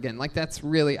anybody ever again. Like, that's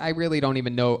really, I really don't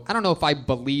even know. I don't know if I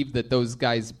believe that those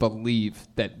guys believe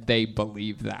that they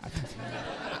believe that.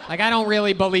 Like, I don't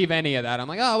really believe any of that. I'm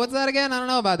like, oh, what's that again? I don't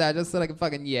know about that. Just so I can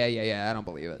fucking, yeah, I don't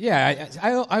believe it. Yeah,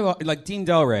 I like Dean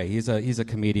Del Rey. He's a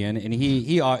comedian, and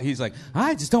he's like,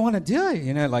 I just don't want to do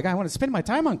it. Like I want to spend my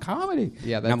time on comedy.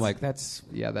 Yeah, and I'm like, that's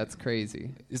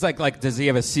crazy. It's like, does he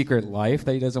have a secret life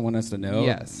that he doesn't want us to know?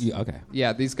 Yes. Okay.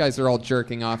 Yeah, these guys are all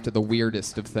jerking off to the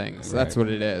weirdest of things. That's Right.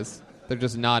 what it is. They're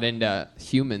just not into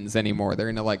humans anymore. They're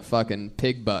into fucking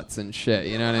pig butts and shit.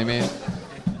 You know what I mean?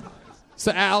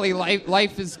 So, Allie,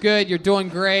 life is good. You're doing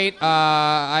great.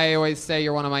 I always say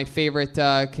you're one of my favorite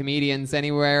comedians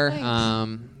anywhere.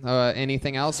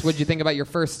 Anything else? What did you think about your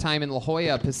first time in La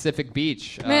Jolla, Pacific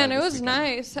Beach? Man, it this was weekend?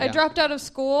 nice. I Yeah. dropped out of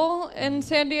school in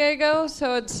San Diego,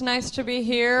 so it's nice to be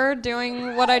here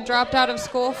doing what I dropped out of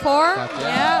school for. Gotcha.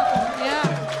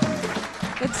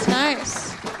 Yeah. It's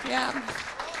nice. Yeah.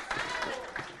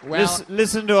 Well,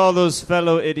 Listen to all those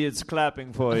fellow idiots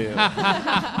clapping for you.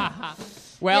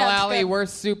 Well, Yeah, it's Allie, good. we're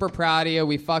super proud of you.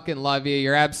 We fucking love you.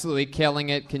 You're absolutely killing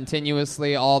it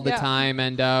continuously all the Yeah. time,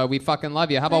 and we fucking love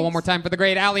you. How about one Thanks. more time for the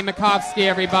great Allie Makovsky,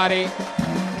 everybody?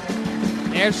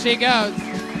 There she goes.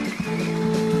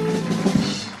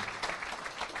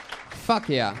 Fuck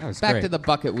yeah. That was Back great. to the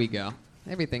bucket we go.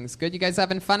 Everything's good. You guys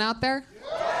having fun out there?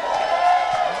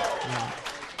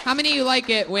 How many of you like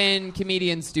it when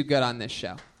comedians do good on this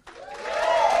show?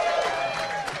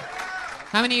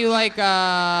 How many of you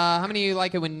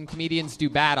like it when comedians do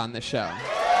bad on the show?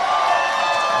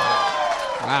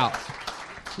 Wow.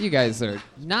 You guys are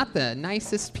not the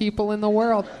nicest people in the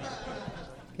world.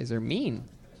 You guys are mean.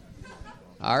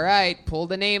 All right, pull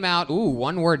the name out. Ooh,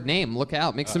 one-word name. Look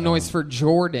out. Make some noise for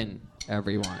Jordan,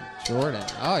 everyone. Jordan.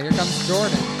 Oh, here comes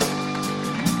Jordan.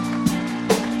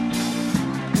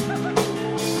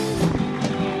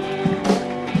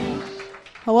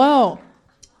 Hello.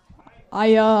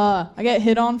 I get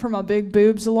hit on for my big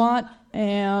boobs a lot,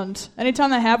 and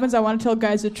anytime that happens, I want to tell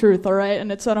guys the truth, all right? And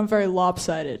it's that I'm very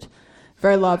lopsided.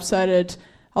 Very lopsided.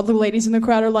 All the ladies in the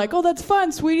crowd are like, oh, that's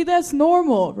fine, sweetie, that's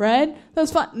normal, right?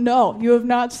 That's fine. No, you have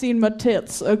not seen my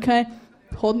tits, okay?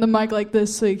 Holding the mic like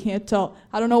this so you can't tell.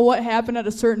 I don't know what happened at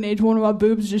a certain age. One of my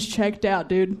boobs just checked out,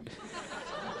 dude.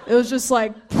 It was just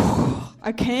like,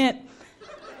 I can't.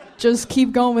 Just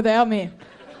keep going without me.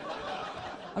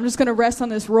 I'm just going to rest on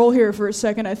this roll here for a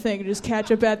second, I think, and just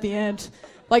catch up at the end.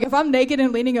 Like, if I'm naked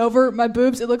and leaning over my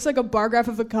boobs, it looks like a bar graph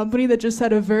of a company that just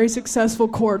had a very successful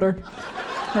quarter.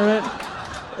 All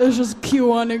right? It was just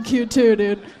Q1 and Q2,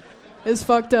 dude. It's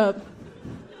fucked up.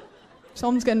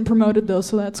 Someone's getting promoted, though,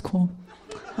 so that's cool.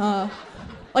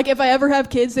 Like, if I ever have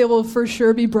kids, they will for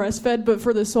sure be breastfed, but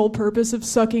for the sole purpose of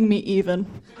sucking me even.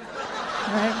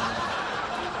 All right?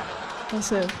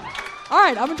 That's it. All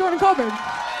right, I'm a Jordan Colbert.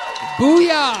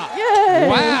 Booyah! Yay!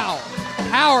 Wow.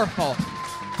 Powerful.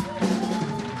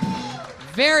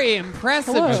 Very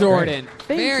impressive, Hello. Jordan.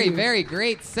 Thank very, you. very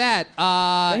great set.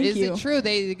 Thank Is you. it true?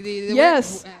 They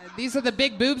Yes. these are the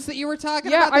big boobs that you were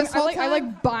talking Yeah, about this I whole time?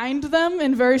 like bind them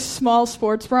in very small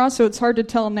sports bras, so it's hard to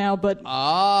tell now. But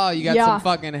Oh, you got Yeah. some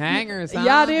fucking hangers, huh?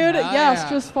 yeah, dude. Hell Yeah, yeah. it's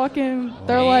just fucking.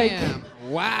 They're like. Damn.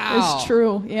 Wow. It's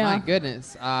true. Yeah. My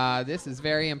goodness. This is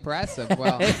very impressive.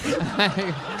 Well,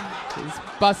 he's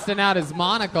busting out his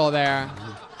monocle there.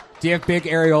 Do you have big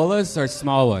areolas or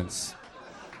small ones?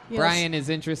 Yes. Brian is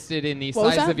interested in the What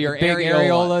was size that? of your Big areola.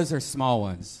 areolas or small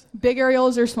ones? Big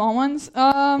areolas or small ones?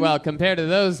 Well, compared to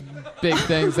those big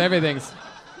things, everything's...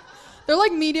 They're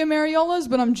like medium areolas,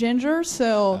 but I'm ginger,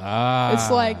 so it's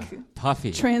like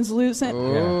puffy, translucent,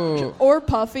 Ooh. or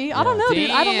puffy. I don't know, dude.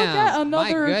 I don't look at Damn, my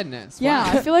another. goodness. Yeah,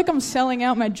 Wow. I feel like I'm selling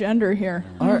out my gender here.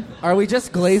 Are we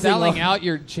just glazing Selling off- out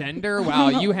your gender? Wow,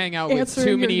 you hang out with Answering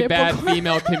too your many nipple bad question.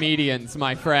 female comedians,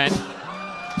 my friend.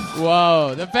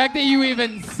 Whoa, the fact that you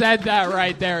even said that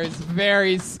right there is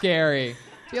very scary.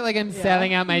 I feel like I'm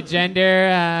selling out my gender.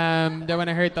 Don't want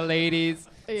to hurt the ladies.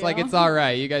 It's like Yeah. it's all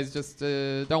right. You guys just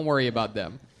don't worry about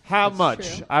them. How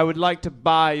much? true. I would like to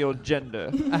buy your gender.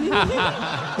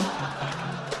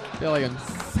 I feel like I'm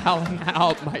selling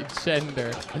out my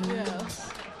gender. Yes.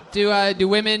 Do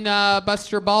women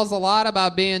bust your balls a lot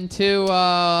about being too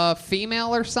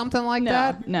female or something like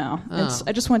that? No. Oh.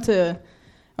 I just went to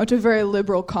a very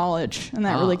liberal college, and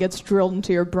that really gets drilled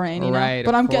into your brain, you know. Right,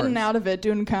 But of I'm getting course. out of it,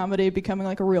 doing comedy, becoming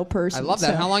like a real person. I love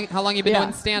that. so- How long you been Yeah.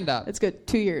 doing stand up? It's good.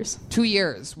 2 years. 2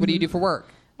 years. What do you do for work?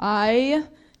 I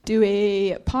do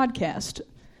a podcast.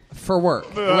 For work.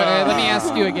 Let me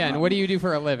ask you again. What do you do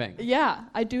for a living? Yeah,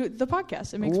 I do the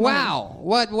podcast. It makes Wow.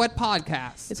 money. What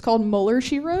podcast? It's called Mueller,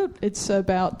 She Wrote. It's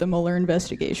about the Mueller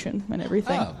investigation and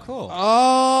everything. Oh, cool.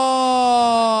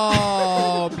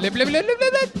 Oh. Blah, blah, blah, blah, blah,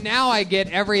 blah. Now I get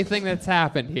everything that's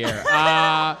happened here.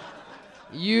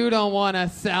 You don't want to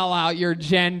sell out your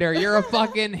gender. You're a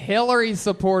fucking Hillary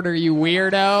supporter, you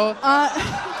weirdo.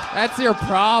 That's your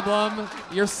problem.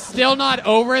 You're still not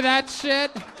over that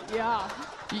shit? Yeah.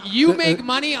 You make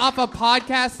money off a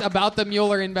podcast about the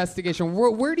Mueller investigation.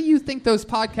 Where do you think those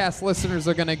podcast listeners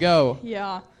are going to go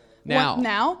Yeah. now? What,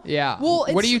 now? Yeah. Well, what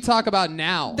it's- do you talk about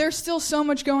now? There's still so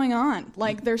much going on.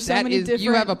 Like, there's so That many is- different...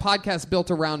 You have a podcast built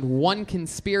around one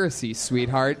conspiracy,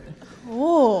 sweetheart.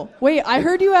 Oh, wait, I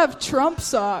heard you have Trump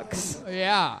socks.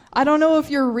 Yeah. I don't know if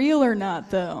you're real or not,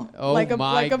 though. Oh like,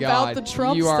 my like God. about the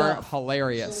Trump you are stuff.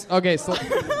 hilarious. Okay, so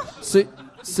So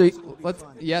let's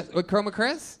yes. What, Chroma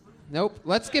Chris? Nope.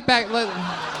 Let's get back. I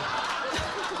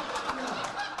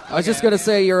was just gonna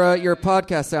say your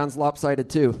podcast sounds lopsided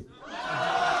too.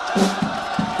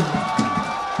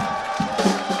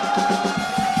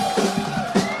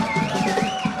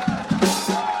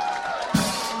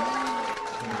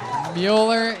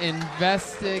 Mueller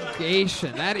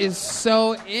investigation. That is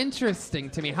so interesting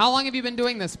to me. How long have you been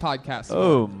doing this podcast?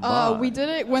 Oh my. We did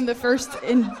it when the first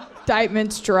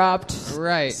indictments dropped.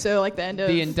 Right. So, like, the end of...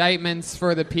 The indictments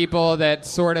for the people that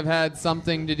sort of had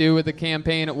something to do with the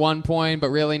campaign at one point, but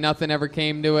really nothing ever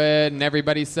came to it, and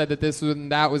everybody said that this was, and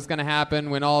that was going to happen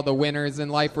when all the winners in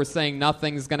life were saying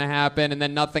nothing's going to happen, and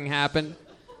then nothing happened.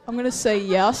 I'm going to say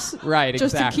yes. Right,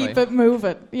 just exactly. to keep it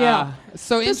moving. Yeah.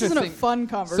 So this interesting. isn't a fun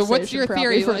conversation. So what's your probably,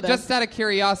 theory? for them. Just out of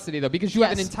curiosity, though, because you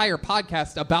have an Yes. entire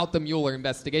podcast about the Mueller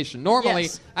investigation. Normally,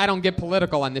 Yes. I don't get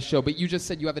political on this show, but you just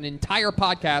said you have an entire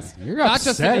podcast. You're not just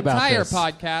upset an about entire this.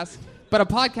 podcast, but a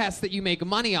podcast that you make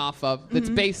money off of that's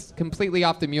Mm-hmm. based completely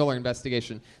off the Mueller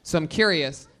investigation. So I'm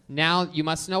curious. Now, you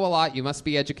must know a lot. You must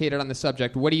be educated on the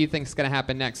subject. What do you think is going to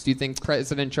happen next? Do you think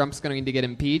President Trump's going to get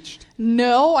impeached?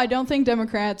 No, I don't think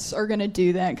Democrats are going to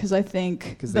do that because I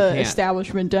think 'Cause they the can't.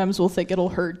 establishment Dems will think it'll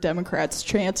hurt Democrats'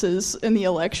 chances in the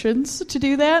elections to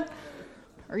do that.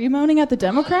 Are you moaning at the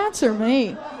Democrats or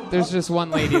me? There's just one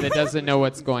lady that doesn't know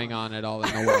what's going on at all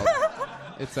in the world.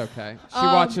 It's okay. She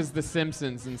watches The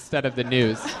Simpsons instead of the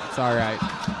news. It's all right.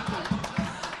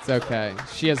 It's okay.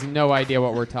 She has no idea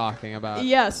what we're talking about.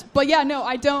 Yes, but yeah, no,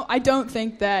 I don't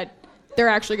think that they're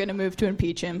actually going to move to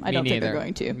impeach him. I don't think they're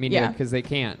going to. Me neither, Yeah. because they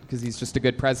can't, because he's just a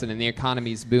good president. The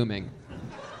economy's booming.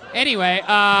 Anyway,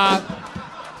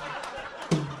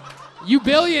 you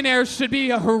billionaires should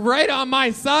be right on my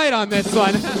side on this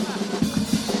one.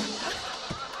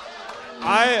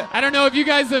 I don't know if you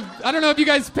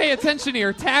guys pay attention to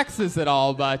your taxes at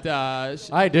all, but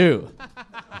I do.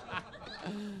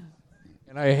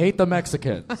 And I hate the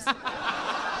Mexicans.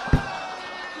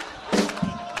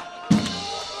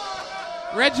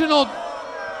 Reginald.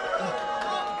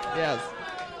 Yes.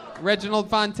 Reginald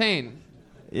Fontaine.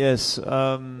 Yes,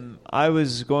 I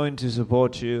was going to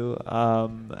support you,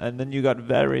 and then you got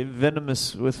very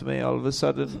venomous with me all of a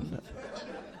sudden.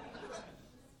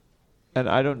 And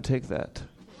I don't take that.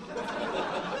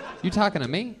 You talking to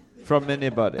me? From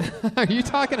anybody. Are you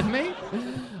talking to me?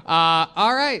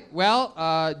 All right.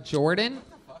 Well, Jordan.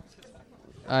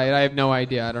 I have no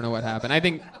idea. I don't know what happened. I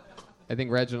think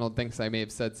Reginald thinks I may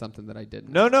have said something that I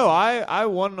didn't. No, I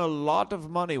won a lot of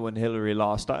money when Hillary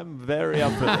lost. I'm very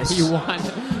up for this. You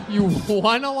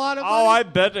won a lot of money? Oh, I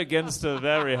bet against her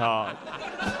very hard.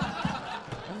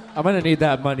 I'm going to need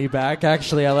that money back.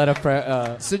 Actually, I let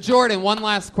a So, Jordan, one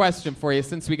last question for you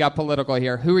since we got political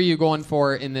here. Who are you going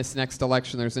for in this next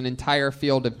election? There's an entire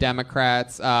field of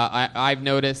Democrats. I've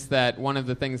noticed that one of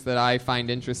the things that I find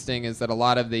interesting is that a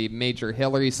lot of the major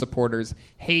Hillary supporters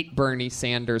hate Bernie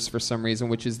Sanders for some reason,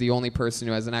 which is the only person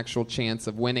who has an actual chance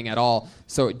of winning at all.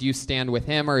 So do you stand with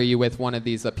him, or are you with one of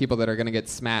these people that are going to get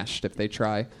smashed if they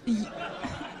try?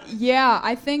 Yeah,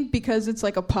 I think because it's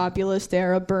like a populist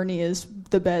era, Bernie is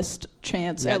the best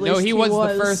chance. Yeah, at least he was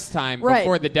the first time right.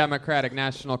 before the Democratic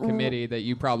National Committee that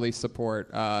you probably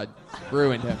support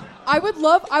ruined him. I would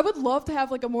love to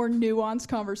have like a more nuanced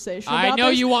conversation. I about know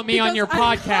this you want me on your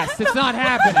podcast. It's not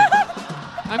happening.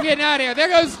 I'm getting out of here. There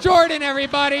goes Jordan,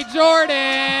 everybody.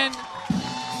 Jordan.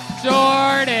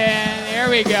 There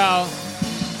we go.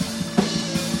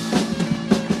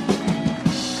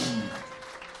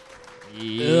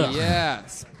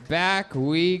 Yes. Back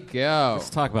we go. Let's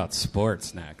talk about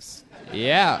sports next.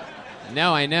 Yeah.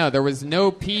 No, I know. There was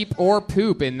no peep or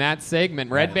poop in that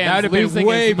segment. Red Band's that'd have been losing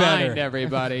way his better. mind,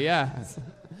 everybody. Yeah.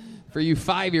 For you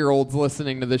 5-year-olds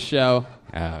listening to the show.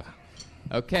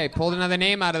 Okay, pulled another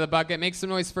name out of the bucket. Make some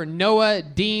noise for Noah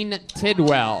Dean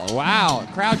Tidwell. Wow.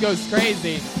 Crowd goes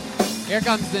crazy. Here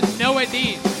comes the Noah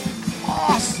Dean.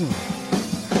 Awesome.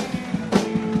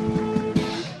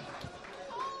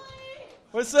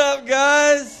 What's up,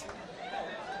 guys?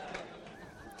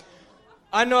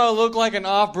 I know I look like an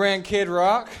off-brand Kid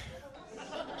Rock.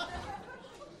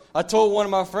 I told one of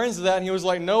my friends that, and he was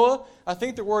like, Noah, I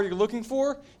think the word you're looking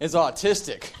for is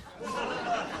autistic.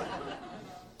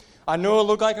 I know I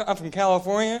look like I'm from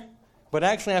California, but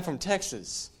actually I'm from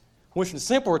Texas, which in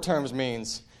simpler terms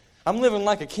means I'm living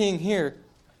like a king here,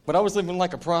 but I was living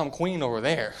like a prom queen over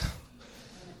there.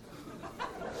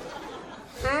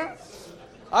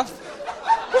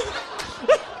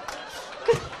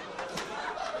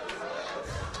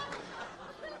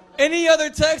 Any other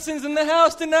Texans in the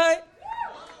house tonight?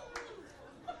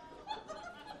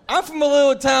 I'm from a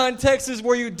little town in Texas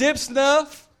where you dip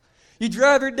snuff, you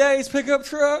drive your daddy's pickup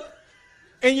truck,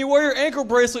 and you wear your ankle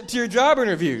bracelet to your job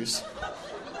interviews.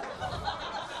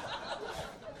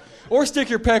 Or stick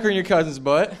your pecker in your cousin's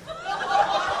butt.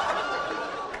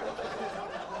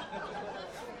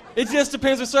 It just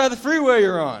depends what side of the freeway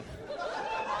you're on.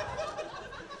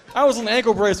 I was on the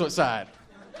ankle bracelet side.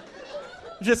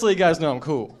 Just so you guys know I'm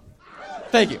cool.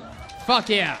 Thank you. Fuck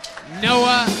yeah.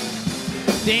 Noah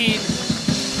Dean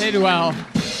Tidwell.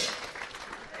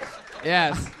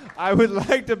 Yes. I would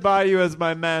like to buy you as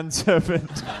my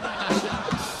manservant.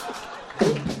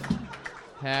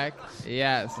 Heck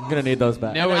yes. I'm going to need those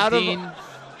back. Noah Dean.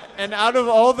 And out of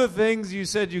all the things you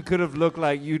said you could have looked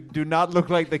like, you do not look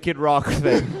like the Kid Rock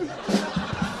thing.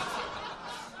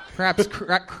 Perhaps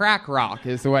crack rock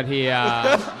is what he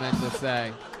meant to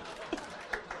say.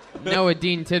 Noah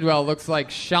Dean Tidwell looks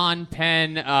like Sean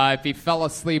Penn if he fell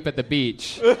asleep at the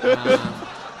beach.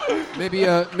 Maybe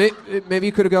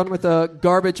you could have gone with a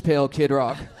garbage pail Kid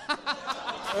Rock.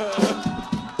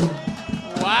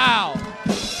 Wow.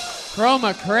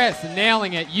 Chroma Chris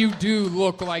nailing it. You do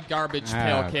look like Garbage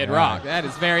Pail Kid Rock. That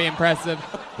is very impressive.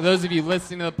 For those of you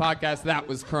listening to the podcast, that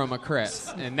was Chroma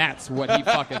Chris, and that's what he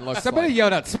fucking looks Somebody like.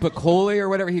 yelled out Spicoli or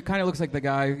whatever. He kind of looks like the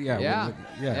guy. Yeah.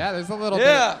 There's a little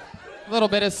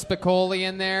bit of Spicoli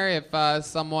in there. If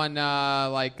someone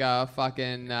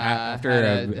fucking had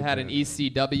an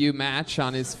ECW match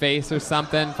on his face or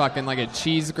something, fucking like a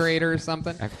cheese grater or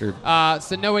something.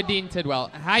 So Noah Dean Tidwell,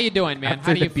 how you doing, man?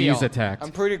 How do you feel?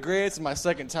 I'm pretty great. It's my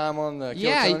second time on the Kill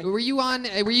Yeah, Tony. were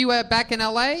you back in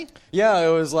LA? Yeah,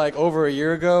 it was like over a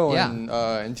year ago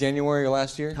in January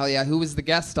last year. Hell yeah, who was the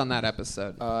guest on that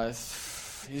episode?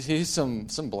 He's some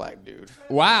black dude.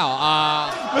 Wow.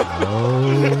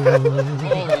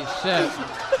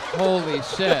 Holy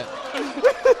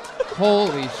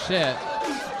shit.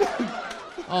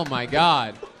 Oh my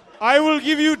God. I will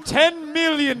give you $10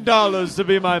 million to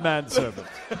be my manservant.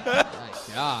 My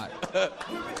God.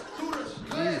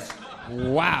 Jeez.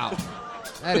 Wow.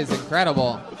 That is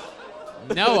incredible.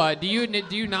 Noah, do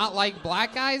you not like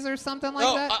black guys or something like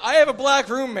that? I have a black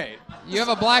roommate. You have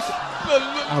a black.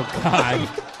 Oh God.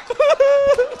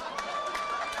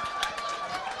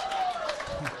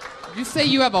 You say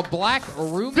you have a black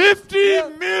roommate?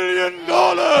 $50 million.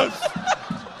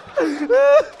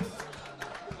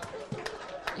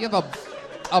 You have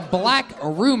a black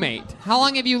roommate. How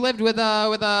long have you lived with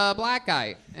a black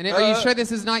guy? And are you sure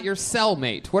this is not your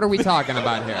cellmate? What are we talking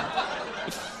about here?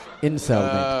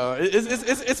 Incel.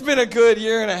 It's been a good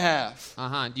year and a half.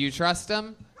 Do you trust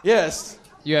him? Yes.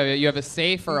 You have a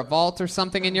safe or a vault or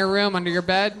something in your room under your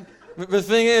bed? The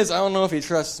thing is, I don't know if he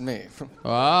trusts me.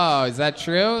 Oh, is that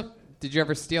true? Did you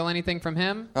ever steal anything from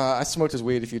him? I smoked his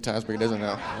weed a few times, but he doesn't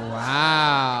know.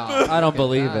 Wow. I don't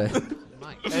believe it.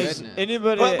 My goodness.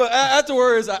 Anybody? But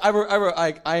afterwards,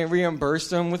 I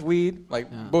reimbursed him with weed,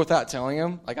 without telling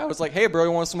him. Like, I was like, hey, bro,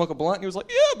 you want to smoke a blunt? And he was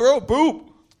like, yeah, bro, boop.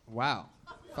 Wow.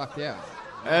 Fuck yeah.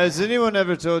 Has anyone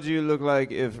ever told you look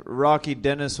like if Rocky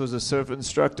Dennis was a surf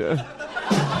instructor?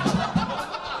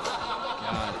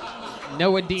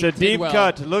 Noah Deep It's a deep Tidwell.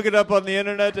 cut. Look it up on the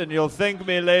internet and you'll thank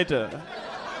me later.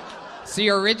 So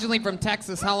you're originally from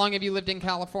Texas. How long have you lived in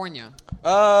California?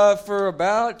 For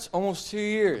about almost 2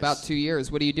 years. About 2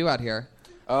 years. What do you do out here?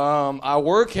 I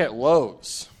work at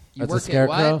Lowe's. You work at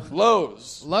what?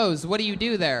 Lowe's. Lowe's. What do you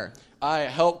do there? I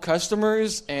help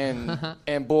customers and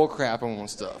bull crap them and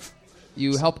stuff.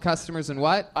 You help customers and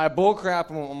what? I bull crap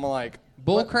them. I'm like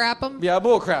bull crap them? Yeah,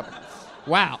 bull crap them.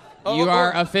 Wow. You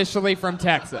are officially from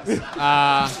Texas.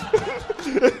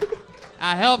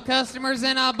 I help customers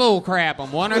and I bull crap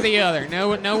them. One or the other.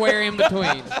 Nowhere in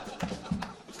between.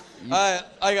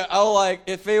 I'll like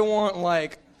if they want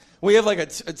like we have like a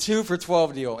 2 for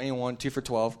 $12 deal. Anyone 2 for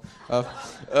 $12.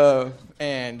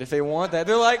 And if they want that,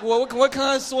 they're like, well, what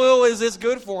kind of soil is this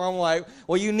good for? I'm like,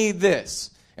 well, you need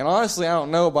this. And honestly, I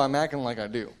don't know, but I'm acting like I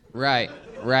do. Right.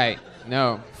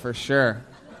 No, for sure.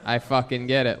 I fucking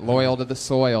get it. Loyal to the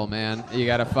soil, man. You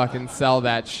gotta fucking sell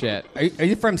that shit. Are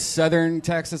you from southern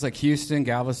Texas, like Houston,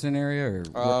 Galveston area?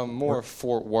 Or more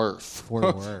Fort Worth.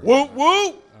 Fort Worth. Woo, woo!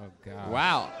 Oh, God.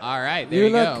 Wow. All right, there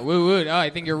you go. Woo, woo. Oh, I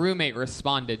think your roommate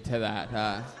responded to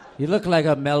that. You look like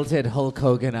a melted Hulk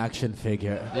Hogan action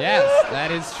figure. Yes,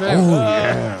 that is true. Oh,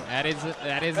 yeah.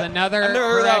 That is another I've never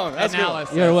heard that one. correct That's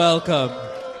analysis. good. You're welcome.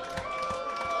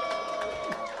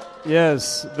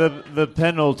 Yes, the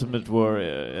penultimate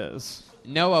warrior, yes.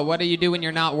 Noah, what do you do when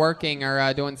you're not working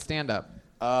or doing stand-up?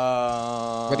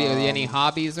 What do you any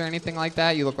hobbies or anything like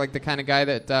that? You look like the kind of guy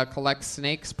that collects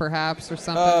snakes, perhaps, or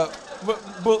something.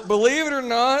 Believe it or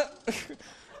not.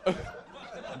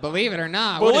 Believe it or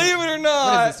not. Believe it or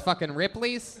not. What is this, fucking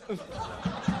Ripley's?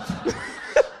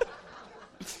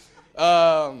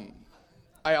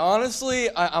 I honestly,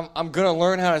 I'm gonna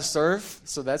learn how to surf,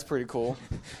 so that's pretty cool.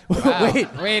 Wow.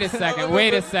 Wait a second.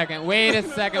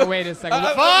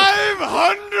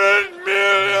 $500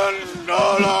 million.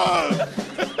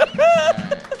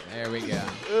 There we go.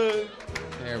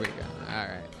 All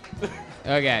right.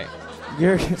 Okay.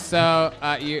 So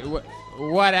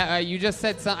you just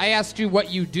said something. I asked you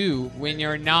what you do when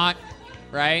you're not,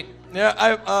 right?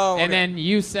 Yeah. And then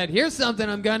you said, "Here's something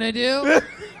I'm gonna do."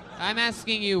 I'm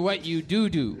asking you what you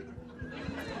do.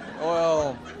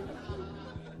 Well.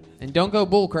 And don't go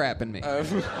bullcrapping me.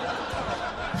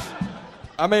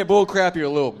 I may bullcrap you a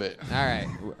little bit. All right.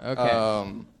 Okay.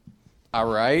 I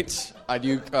write. I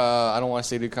do. I don't want to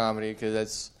say do comedy because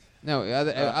that's. No,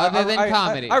 other than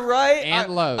comedy. I write.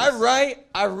 And Lowe's. I write.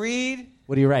 I read.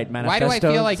 What do you write, manifestos? Why do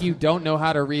I feel like you don't know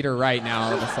how to read or write now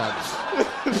all of a sudden?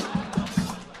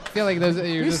 I feel like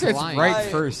you're just lying. Right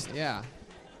first. Yeah.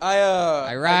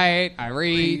 I write. I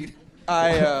read.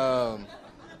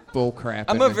 Bullcrap.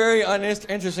 I'm a very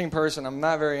uninteresting person. I'm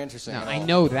not very interesting. No, at I all.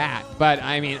 know that, but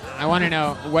I mean, I want to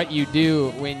know what you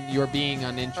do when you're being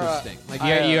uninteresting. Like,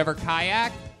 you ever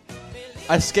kayak?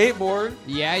 I skateboard.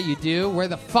 Yeah, you do. Where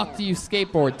the fuck do you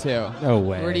skateboard to? No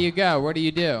way. Where do you go? What do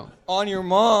you do? On your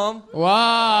mom. Whoa!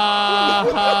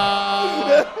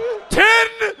 $10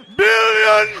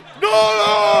 billion.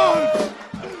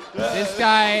 This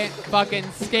guy fucking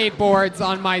skateboards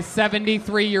on my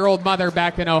 73-year-old mother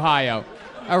back in Ohio.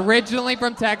 Originally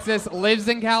from Texas, lives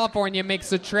in California,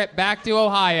 makes a trip back to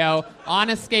Ohio on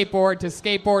a skateboard to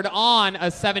skateboard on a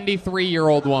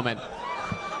 73-year-old woman.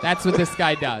 That's what this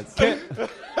guy does.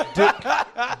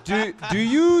 Do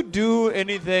you do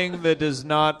anything that does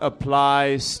not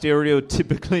apply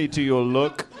stereotypically to your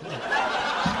look?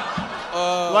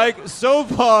 Like, so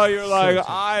far, you're like,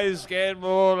 I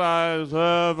skateboard, I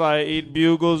surf, I eat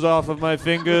bugles off of my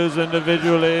fingers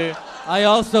individually. I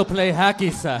also play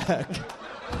hacky sack.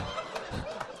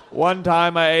 One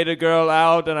time I ate a girl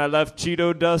out and I left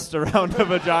Cheeto dust around her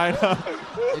vagina.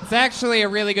 It's actually a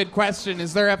really good question.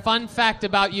 Is there a fun fact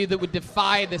about you that would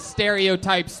defy the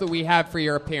stereotypes that we have for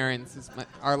your appearance? Is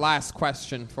our last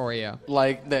question for you.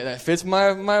 Like, that fits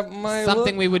my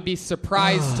Something look? we would be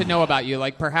surprised to know about you,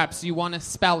 like perhaps you won a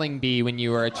spelling bee when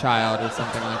you were a child or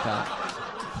something like that.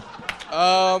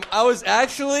 I was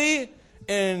actually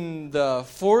in the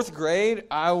 4th grade.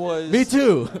 I was... Me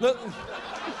too.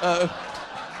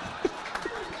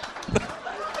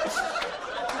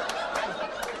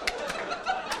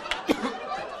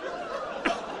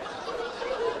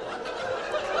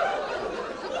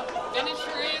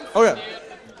 Okay.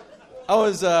 I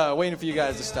was waiting for you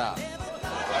guys to stop.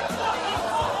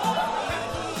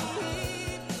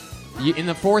 You, in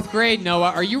the 4th grade,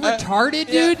 Noah, are you retarded,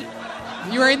 dude?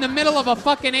 You are in the middle of a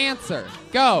fucking answer.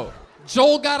 Go.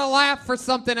 Joel got a laugh for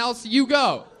something else. You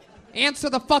go. Answer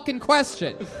the fucking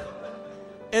question.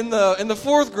 In the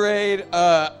 4th grade,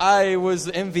 I was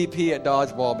the MVP at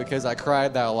dodgeball because I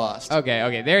cried that I lost.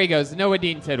 Okay. There he goes. Noah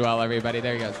Dean Tidwell, everybody.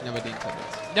 There he goes. Noah Dean Tidwell.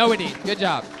 Noah Dean, good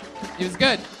job. He was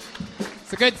good.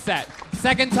 It's a good set.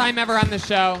 Second time ever on the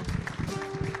show.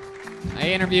 I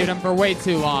interviewed him for way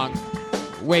too long.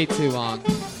 Way too long.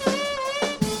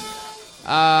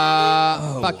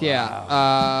 Fuck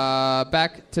yeah.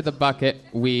 Back to the bucket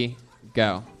we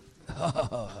go.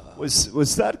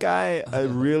 Was that guy a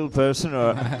real person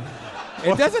or?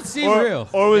 It doesn't seem real.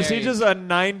 Or was he just a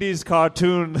 '90s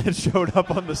cartoon that showed up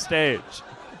on the stage?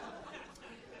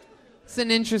 It's an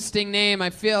interesting name. I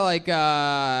feel like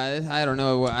I don't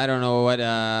know what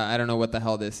the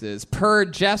hell this is.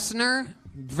 Vergesner,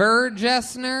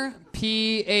 Paviesner,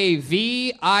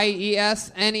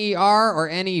 or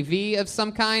NEV of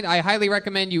some kind. I highly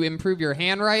recommend you improve your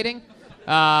handwriting.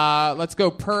 Let's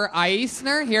go Per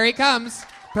Eisner. Here he comes.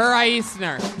 Per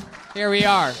Eisner. Here we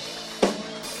are.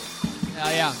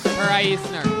 Hell yeah. Per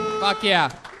Eisner. Fuck yeah.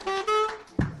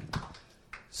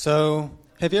 So,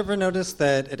 have you ever noticed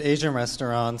that at Asian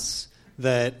restaurants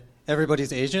that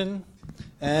everybody's Asian?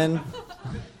 And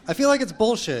I feel like it's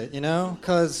bullshit, you know?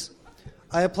 Because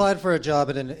I applied for a job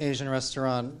at an Asian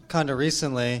restaurant kind of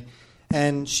recently,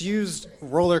 and she used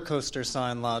roller coaster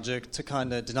sign logic to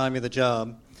kind of deny me the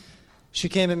job. She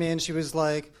came at me and she was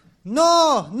like,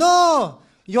 No,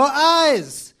 your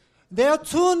eyes, they're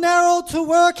too narrow to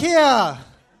work here.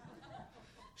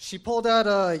 She pulled out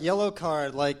a yellow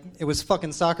card like it was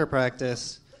fucking soccer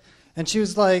practice. And she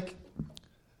was like,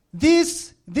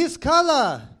 this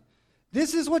color,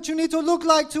 this is what you need to look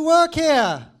like to work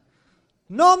here.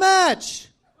 No match,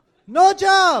 no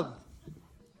job.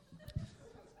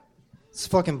 It's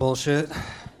fucking bullshit.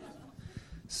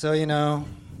 So, you know,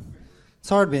 it's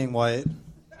hard being white.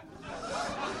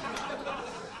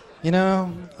 You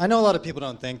know, I know a lot of people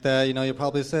don't think that. You know, you'll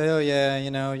probably say, oh, yeah,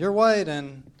 you know, you're white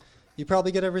and you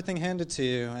probably get everything handed to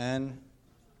you. And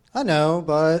I know,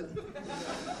 but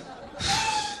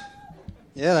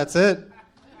yeah, that's it.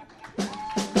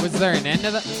 Was there an end to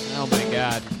that? Oh, my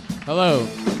God. Hello.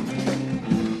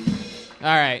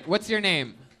 All right. What's your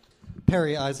name?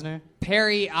 Perry Eisner.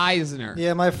 Perry Eisner.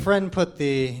 Yeah, my friend put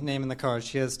the name in the card.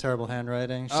 She has terrible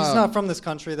handwriting. She's not from this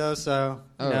country, though, so,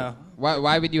 you know.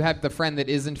 Why would you have the friend that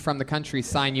isn't from the country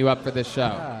sign you up for this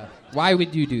show? Why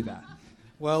would you do that?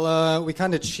 Well, we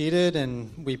kind of cheated,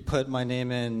 and we put my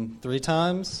name in 3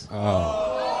 times.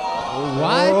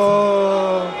 What?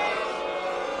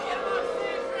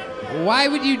 Why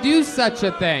would you do such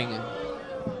a thing?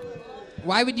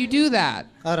 Why would you do that?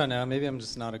 I don't know. Maybe I'm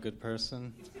just not a good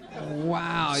person.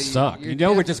 Wow. Suck. You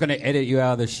know we're just going to edit you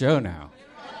out of the show now.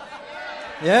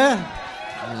 Yeah.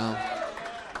 No.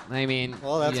 I mean,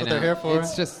 well, that's you what know, they're here for.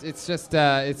 It's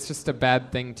just a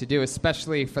bad thing to do,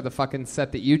 especially for the fucking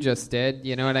set that you just did.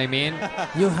 You know what I mean?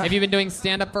 Have you been doing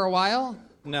stand-up for a while?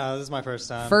 No, this is my first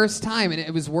time. First time, and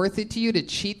it was worth it to you to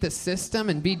cheat the system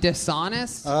and be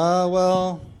dishonest?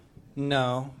 Well,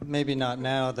 no, maybe not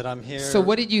now that I'm here. So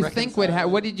what did you think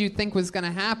what did you think was going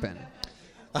to happen?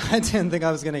 I didn't think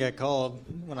I was going to get called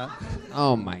when I...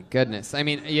 Oh, my goodness. I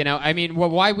mean, well,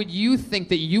 why would you think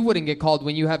that you wouldn't get called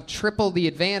when you have triple the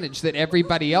advantage that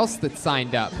everybody else that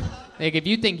signed up? Like, if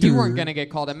you think you weren't going to get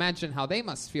called, imagine how they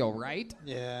must feel, right?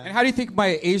 Yeah. And how do you think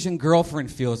my Asian girlfriend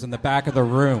feels in the back of the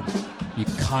room, you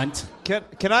cunt?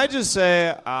 Can I just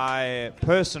say I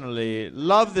personally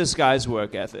love this guy's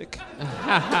work ethic.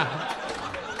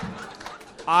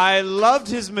 I loved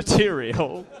his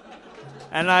material.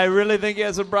 And I really think he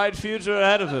has a bright future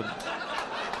ahead of him.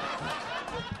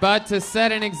 But to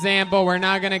set an example, we're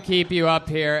not going to keep you up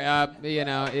here. You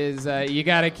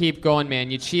got to keep going,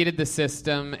 man. You cheated the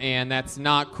system, and that's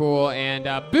not cool. And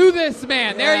boo this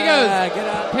man. There he goes. Get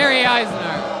out. Perry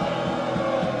Eisner.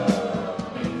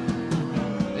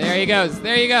 There he goes.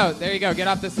 There you go. There you go. Get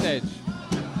off the stage.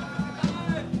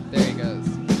 There he goes.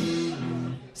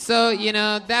 So,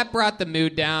 that brought the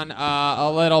mood down a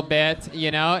little bit.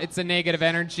 It's a negative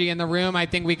energy in the room. I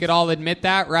think we could all admit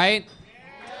that, right?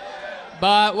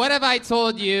 But what if I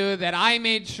told you that I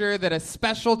made sure that a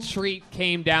special treat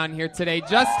came down here today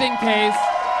just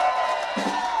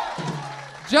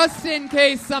in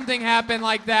case something happened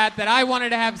like that I wanted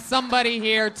to have somebody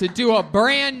here to do a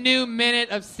brand new minute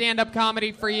of stand-up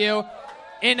comedy for you.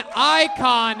 An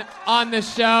icon on the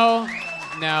show.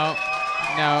 No.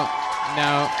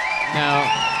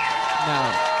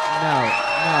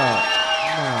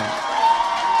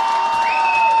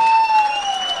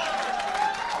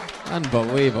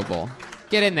 Unbelievable.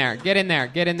 Get in there.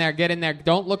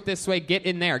 Don't look this way. Get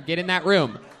in there. Get in that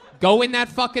room. Go in that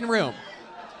fucking room.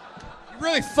 You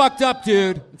really fucked up,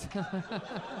 dude.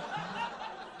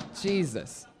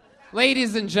 Jesus.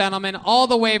 Ladies and gentlemen, all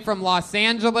the way from Los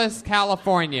Angeles,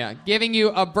 California, giving you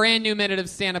a brand new minute of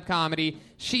stand-up comedy.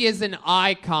 She is an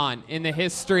icon in the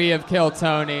history of Kill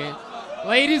Tony.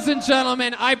 Ladies and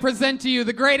gentlemen, I present to you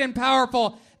the great and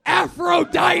powerful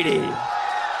Aphrodite.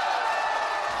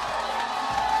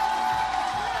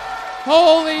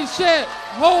 Holy shit!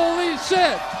 Holy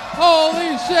shit!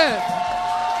 Holy shit!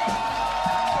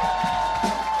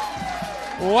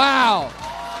 Wow.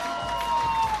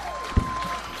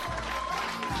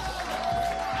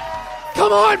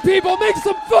 Come on, people, make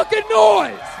some fucking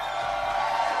noise!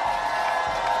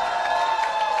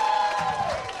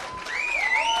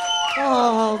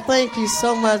 Oh, thank you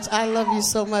so much. I love you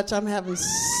so much. I'm having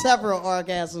several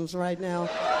orgasms right now.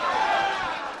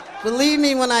 Believe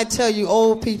me when I tell you,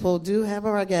 old people do have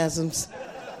orgasms.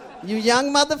 You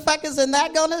young motherfuckers are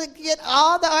not gonna get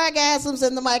all the orgasms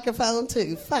in the microphone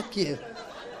too. Fuck you.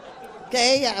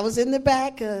 Okay, I was in the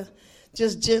back,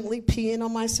 just gently peeing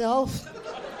on myself.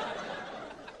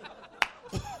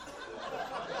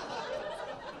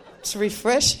 It's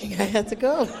refreshing. I had to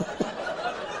go.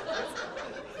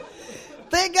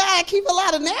 Thank God I keep a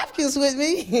lot of napkins with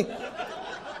me.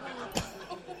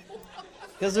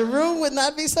 Because the room would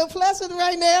not be so pleasant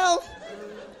right now.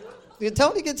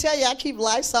 Tony can tell you I keep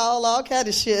Lysol, all kind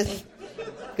of shit.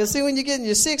 Because see, when you get in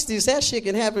your 60s, that shit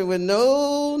can happen with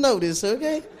no notice,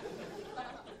 okay?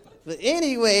 But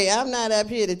anyway, I'm not up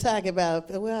here to talk about,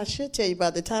 well, I should tell you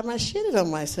about the time I shitted on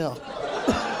myself.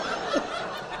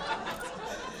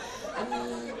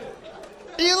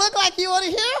 You look like you want to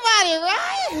hear about it,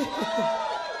 right?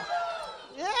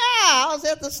 Yeah, I was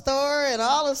at the store and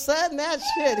all of a sudden that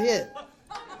shit hit.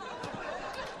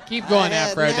 Keep going,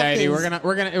 Aphrodite. Napkins.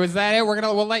 We're gonna. Was that it?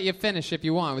 We'll let you finish if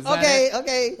you want. Was that it?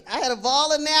 Okay. I had a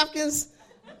ball of napkins.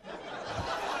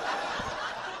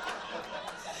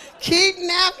 Keep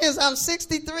napkins. I'm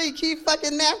 63. Keep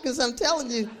fucking napkins. I'm telling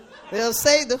you, they'll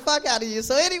save the fuck out of you.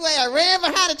 So anyway, I ran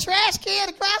behind a trash can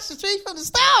across the street from the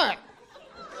store.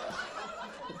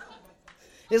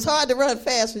 It's hard to run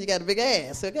fast when you got a big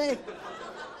ass, okay?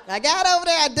 I got over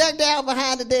there, I dug down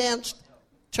behind the damn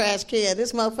trash can.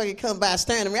 This motherfucker come by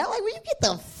staring at me. I'm like, will you get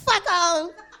the fuck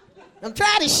on? I'm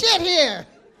trying to shit here.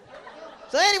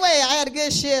 So anyway, I had a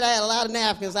good shit. I had a lot of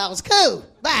napkins. I was cool.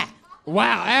 Bye.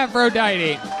 Wow,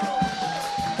 Aphrodite.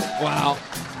 Wow.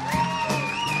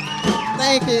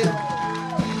 Thank you.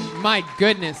 My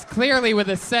goodness. Clearly with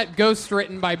a set ghost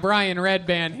written by Brian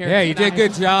Redband here. Yeah, you tonight. did a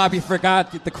good job. You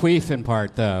forgot the queefing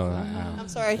part, though. I'm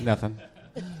sorry. Nothing.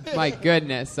 My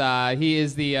goodness. He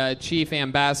is the chief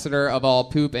ambassador of all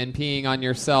poop and peeing on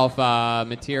yourself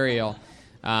material.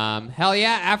 Hell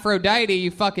yeah, Aphrodite,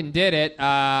 you fucking did it.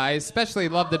 I especially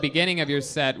love the beginning of your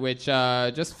set, which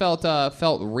just felt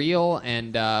real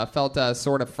and felt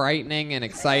sort of frightening and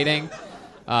exciting.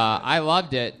 I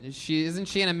loved it. Isn't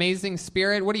she an amazing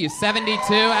spirit? What are you, 72,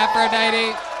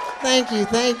 Aphrodite? Thank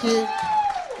you.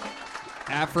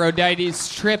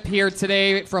 Aphrodite's trip here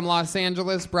today from Los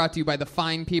Angeles, brought to you by the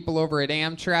fine people over at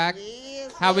Amtrak.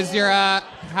 Yes, How was your?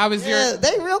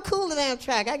 They real cool at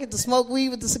Amtrak. I get to smoke weed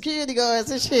with the security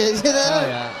guards and shit. You know? Oh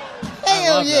yeah.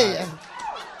 Hell yeah.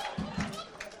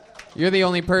 You're the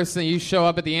only person. You show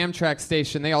up at the Amtrak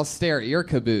station, they all stare at your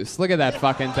caboose. Look at that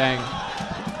fucking thing.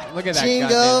 Look at that.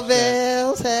 Jingle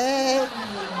bells, hey.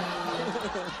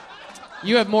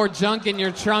 You have more junk in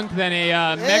your trunk than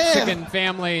a Mexican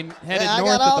family headed north at the border.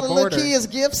 I got all the little kids'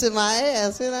 gifts in my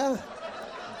ass, you know.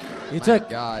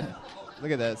 God,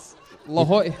 look at this. La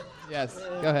Jolla. Yes,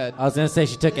 go ahead. I was going to say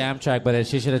she took Amtrak, but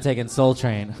she should have taken Soul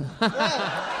Train. What?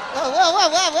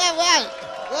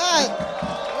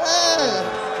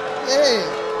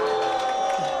 Yeah.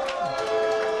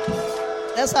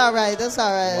 That's all right.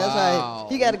 Wow.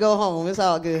 You got to go home. It's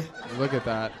all good. Look at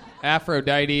that.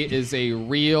 Aphrodite is a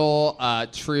real,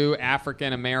 true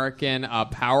African-American,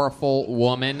 powerful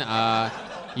woman.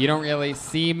 You don't really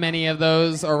see many of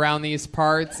those around these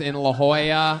parts in La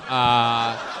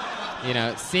Jolla.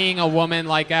 Seeing a woman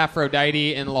like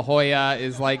Aphrodite in La Jolla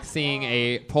is like seeing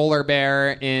a polar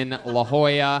bear in La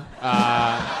Jolla.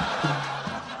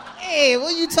 Hey,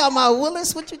 what you talking about,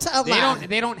 Willis? What you talking about?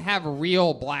 They don't have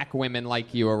real black women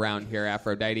like you around here,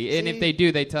 Aphrodite. And if they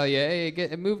do, they tell you,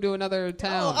 hey, move to another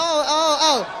town.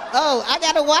 Oh, I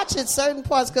gotta watch it certain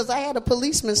parts because I had a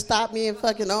policeman stop me in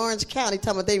fucking Orange County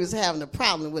telling me they was having a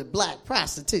problem with black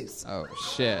prostitutes. Oh,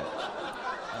 shit.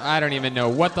 I don't even know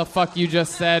what the fuck you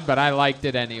just said, but I liked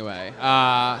it anyway.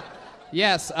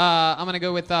 Yes, I'm going to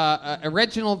go with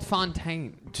Reginald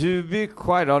Fontaine. To be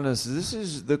quite honest, this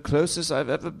is the closest I've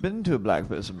ever been to a black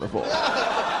person before.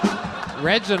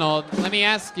 Reginald, let me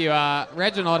ask you,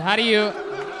 Reginald, how do you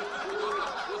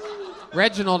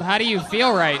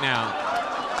feel right now?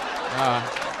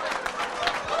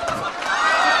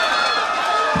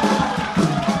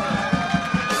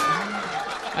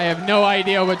 I have no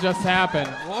idea what just happened.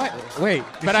 What? Wait.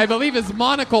 But I believe his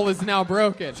monocle is now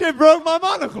broken. She broke my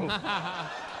monocle.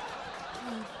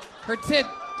 Her tit...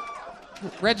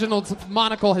 Reginald's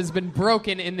monocle has been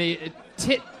broken in the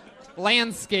tit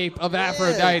landscape of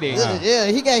Aphrodite. Yeah,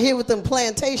 he got hit with them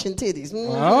plantation titties.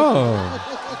 Oh.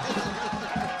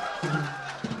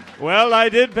 Well, I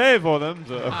did pay for them,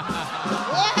 so...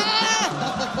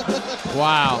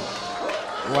 Wow.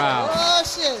 Oh,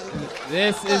 shit.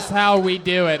 This is how we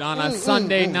do it on a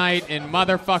Sunday night in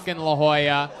motherfucking La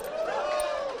Jolla.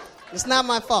 It's not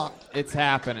my fault. It's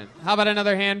happening. How about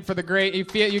another hand for the great... You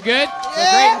good? The great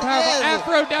Yeah, and powerful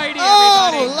Aphrodite, Oh,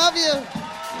 everybody. love you.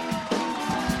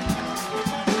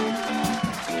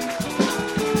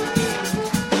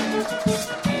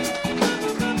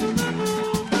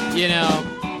 You know,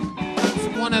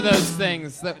 it's one of those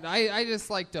things that I just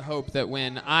like to hope that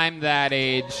when I'm that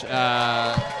age...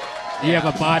 You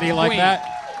have a body like Queen. that?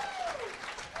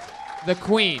 The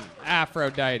queen,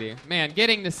 Aphrodite. Man,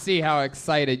 getting to see how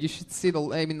excited. You should see the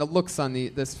looks on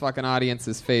this fucking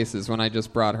audience's faces when I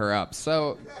just brought her up.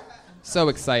 So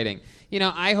exciting.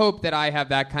 I hope that I have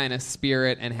that kind of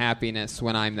spirit and happiness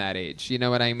when I'm that age. You know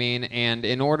what I mean? And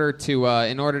in order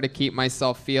to keep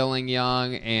myself feeling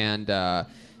young and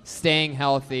staying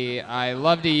healthy, I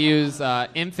love to use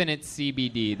Infinite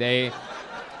CBD. They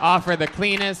offer the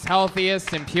cleanest,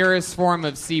 healthiest, and purest form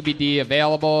of CBD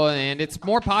available, and it's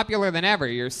more popular than ever.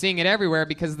 You're seeing it everywhere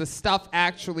because the stuff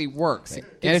actually works.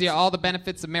 It gives you all the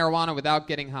benefits of marijuana without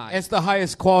getting high. It's the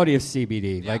highest quality of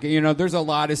CBD. Yeah. There's a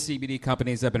lot of CBD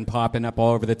companies that have been popping up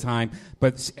all over the time,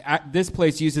 but this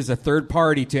place uses a third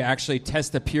party to actually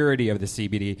test the purity of the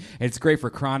CBD. And it's great for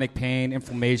chronic pain,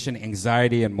 inflammation,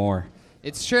 anxiety, and more.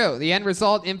 It's true. The end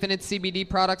result, Infinite CBD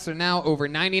products are now over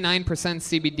 99%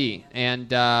 CBD,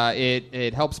 and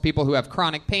it helps people who have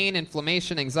chronic pain,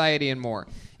 inflammation, anxiety, and more.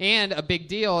 And a big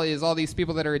deal is all these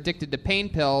people that are addicted to pain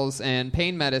pills and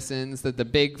pain medicines that the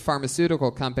big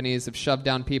pharmaceutical companies have shoved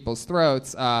down people's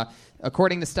throats.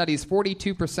 According to studies,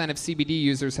 42% of CBD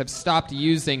users have stopped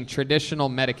using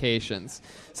traditional medications.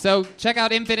 So check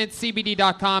out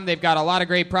InfiniteCBD.com. They've got a lot of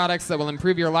great products that will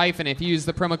improve your life, and if you use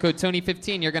the promo code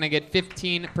Tony15, you're going to get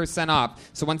 15% off.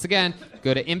 So once again,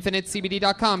 go to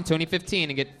InfiniteCBD.com, Tony15,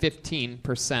 and get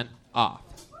 15% off.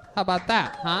 How about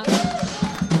that, huh?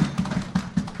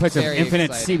 Put some Very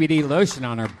Infinite exciting. CBD lotion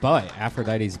on her butt,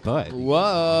 Aphrodite's butt.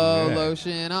 Whoa, Yeah.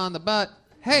 lotion on the butt.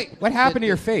 Hey, What happened to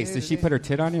your face? Did she put her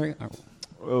tit on your...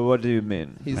 Oh. What do you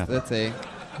mean? He's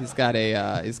got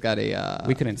a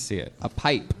We couldn't see it. a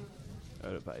pipe.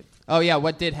 Oh yeah,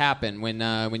 what did happen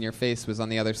when your face was on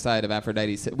the other side of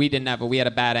Aphrodite's? We had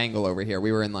a bad angle over here.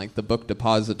 We were in like the book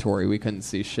depository. We couldn't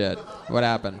see shit. What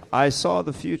happened? I saw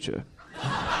the future.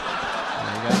 There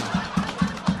you go.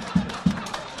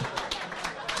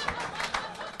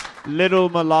 Little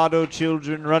mulatto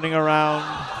children running around.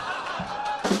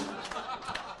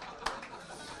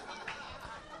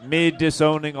 Me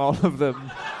disowning all of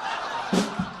them.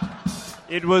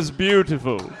 It was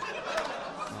beautiful.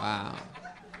 Wow.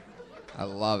 I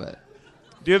love it.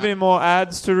 Do you have any more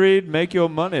ads to read? Make your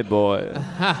money, boy.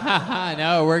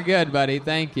 No, we're good, buddy.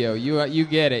 Thank you. You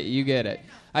get it. You get it.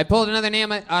 I pulled another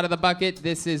name out of the bucket.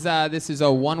 This is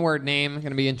a one-word name. Going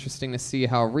to be interesting to see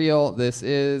how real this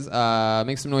is.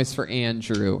 Make some noise for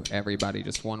Andrew, everybody.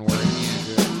 Just one word,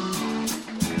 Andrew.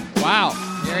 Wow.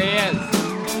 Here he is.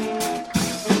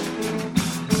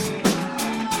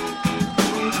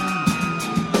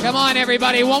 Come on,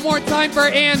 everybody. One more time for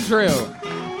Andrew.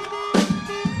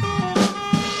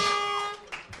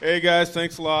 Hey, guys.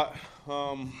 Thanks a lot.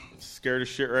 Scared as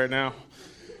shit right now.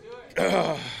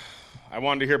 I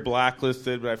wanted to hear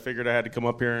Blacklisted, but I figured I had to come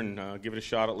up here and give it a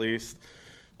shot at least.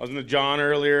 I was in the John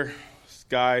earlier. This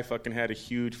guy fucking had a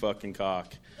huge fucking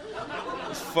cock.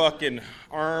 His fucking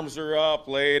arms are up,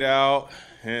 laid out,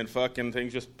 and fucking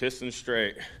thing's just pissing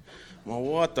straight. Well,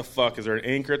 what the fuck? Is there an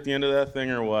anchor at the end of that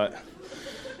thing or what?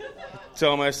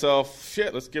 Tell myself,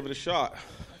 shit, let's give it a shot.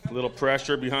 A little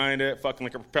pressure behind it, fucking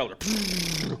like a propeller.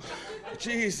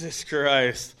 Jesus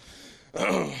Christ.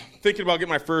 Thinking about getting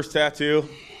my first tattoo.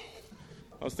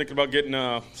 I was thinking about getting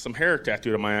some hair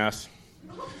tattooed on my ass.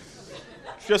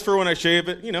 Just for when I shave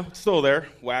it, it's still there.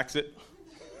 Wax it.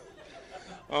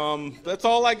 That's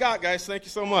all I got, guys. Thank you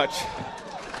so much.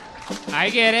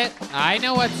 I get it. I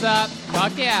know what's up.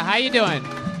 Fuck yeah. How you doing?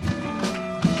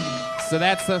 So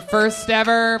that's the first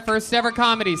ever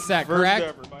comedy set, correct?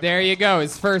 Ever, there you go.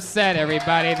 His first set,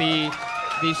 everybody.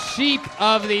 The sheep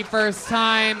of the first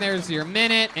time. There's your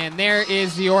minute, and there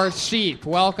is your sheep.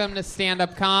 Welcome to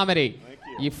stand-up comedy. Thank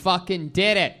you. You fucking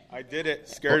did it. I did it.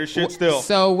 Scared as shit still.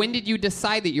 So when did you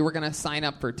decide that you were going to sign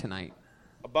up for tonight?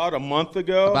 About a month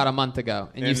ago.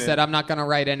 And you said, I'm not going to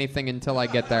write anything until I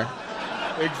get there.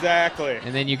 Exactly.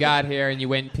 And then you got here and you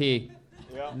went pee.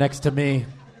 Yep. Next to me.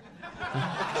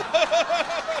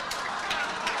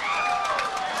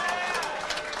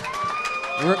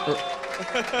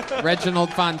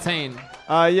 Reginald Fontaine.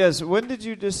 Yes, when did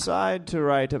you decide to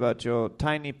write about your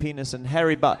tiny penis and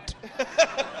hairy butt?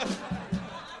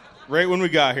 Right when we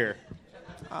got here.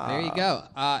 There you go.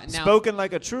 Now, Spoken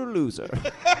like a true loser.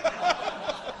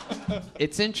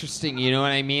 It's interesting, you know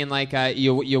what I mean? Like,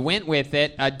 you went with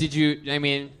it.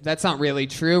 That's not really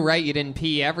true, right? You didn't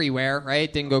pee everywhere,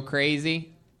 right? Didn't go crazy.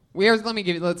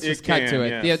 Let's just cut to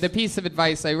it. Yes. The piece of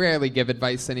advice, I rarely give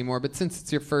advice anymore, but since it's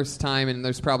your first time, and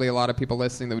there's probably a lot of people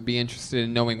listening that would be interested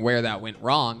in knowing where that went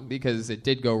wrong, because it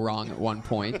did go wrong at one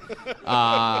point.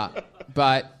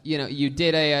 But, you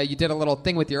did a little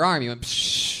thing with your arm. You went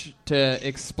pshh to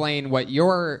explain what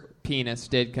your penis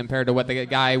did compared to what the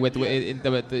guy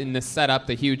in the setup,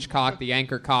 the huge cock, the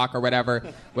anchor cock or whatever,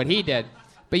 what he did.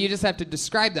 But you just have to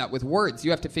describe that with words.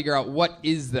 You have to figure out what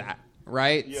is that,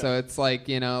 right? Yeah. So it's like,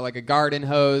 like a garden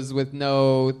hose with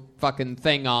no fucking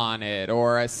thing on it,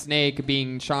 or a snake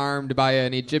being charmed by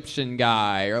an Egyptian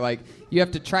guy, or like you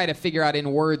have to try to figure out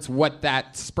in words what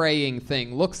that spraying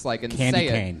thing looks like and Candy say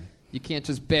cane. it. You can't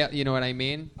just you know what I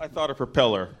mean? I thought a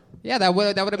propeller. Yeah, that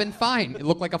would have been fine. It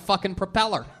looked like a fucking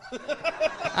propeller.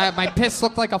 My piss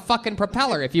looked like a fucking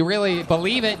propeller. If you really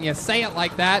believe it and you say it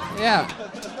like that, yeah.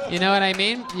 You know what I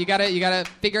mean? You gotta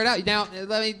figure it out. Now,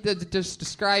 let me just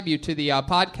describe you to the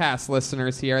podcast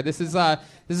listeners here. This is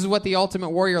what the Ultimate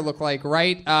Warrior looked like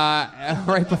right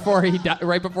before he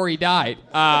died.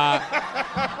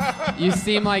 You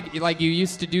seem like you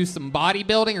used to do some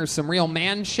bodybuilding or some real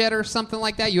man shit or something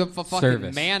like that. You have a fucking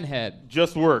Service. man head.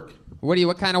 Just work.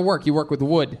 What kind of work? You work with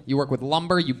wood. You work with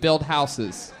lumber. You build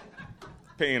houses.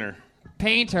 Painter.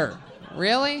 Painter.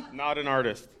 Really? Not an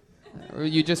artist.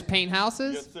 You just paint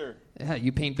houses? Yes, sir. Yeah,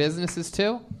 you paint businesses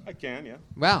too? I can, yeah.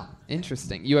 Wow,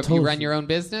 interesting. You run your own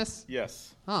business?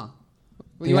 Yes. Huh.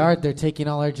 They're taking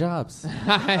all our jobs.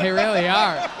 They really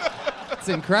are. It's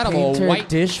incredible. Painter, White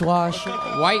dishwasher.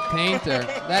 White painter.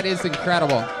 That is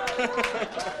incredible.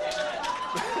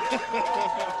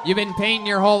 You've been painting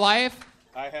your whole life?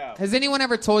 I have. Has anyone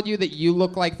ever told you that you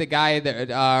look like the guy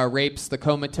that rapes the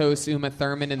comatose Uma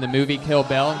Thurman in the movie Kill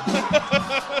Bill?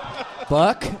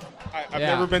 Buck? I've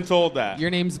never been told that. Your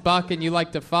name's Buck and you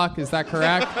like to fuck, is that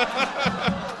correct?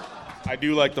 I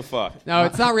do like the fuck. No,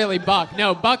 it's not really Buck.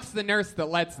 No, Buck's the nurse that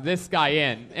lets this guy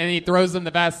in. And he throws him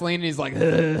the Vaseline and he's like, you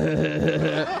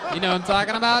know what I'm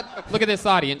talking about? Look at this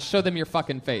audience. Show them your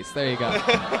fucking face. There you go.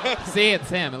 See, it's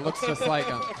him. It looks just like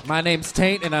him. My name's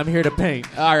Taint and I'm here to paint.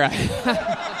 All right.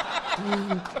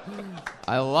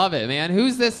 I love it, man.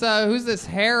 Who's this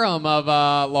harem of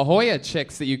La Jolla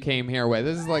chicks that you came here with?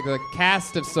 This is like the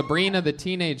cast of Sabrina the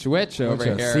Teenage Witch over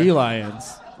Bunch of here. sea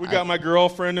lions. We got my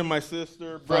girlfriend and my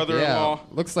sister, brother-in-law.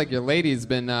 Yeah. Looks like your lady's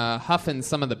been huffing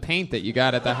some of the paint that you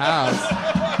got at the house.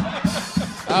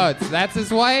 That's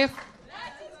his wife?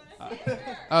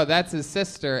 Oh, that's his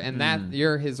sister, and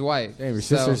you're his wife. Hey, your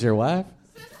sister's your wife?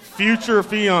 Future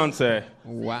fiance.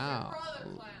 Wow.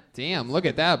 Damn, look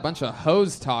at that. A bunch of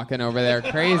hoes talking over there.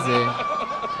 Crazy.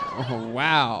 Oh,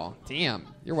 wow. Damn.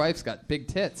 Your wife's got big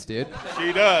tits, dude.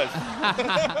 She does.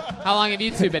 How long have you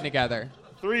two been together?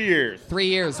 3 years. 3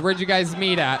 years. Where'd you guys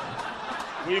meet at?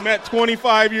 We met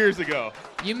 25 years ago.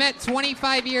 You met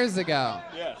 25 years ago.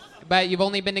 Yes. But you've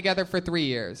only been together for 3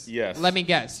 years. Yes. Let me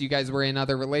guess. You guys were in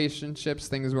other relationships.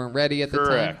 Things weren't ready at the time.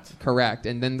 Correct. Correct.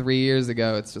 And then 3 years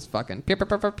ago, it's just fucking. Yeah.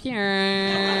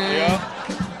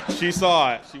 She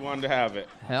saw it. She wanted to have it.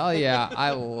 Hell yeah, I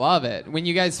love it. When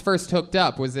you guys first hooked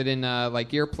up, was it in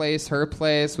like your place, her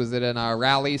place? Was it in a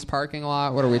Rally's parking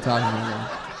lot? What are we talking about here?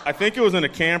 I think it was in a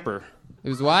camper. It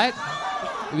was what?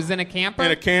 It was in a camper?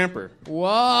 In a camper.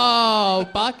 Whoa,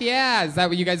 fuck yeah. Is that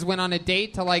what you guys went on a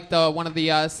date to like one of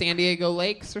the San Diego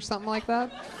lakes or something like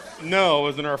that? No, it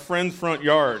was in our friend's front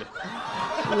yard.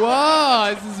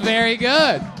 Whoa, this is very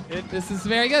good. This is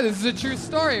very good. This is a true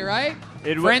story, right?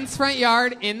 Friend's front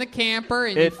yard in the camper,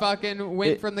 and you fucking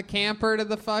went from the camper to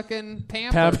the fucking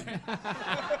pamper.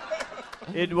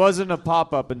 It wasn't a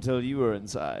pop-up until you were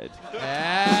inside.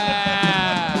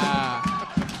 Yeah.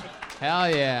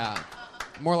 Hell yeah.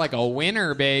 More like a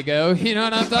Winnebago. You know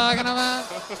what I'm talking about?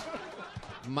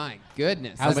 My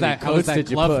goodness. How's that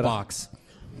glove box?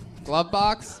 Glove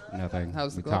box? Nothing.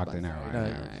 How's the We glove talked box? an hour.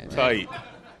 Right. Tight.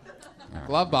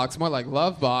 Glove box, more like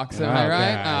love box, am I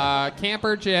right?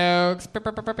 Camper jokes.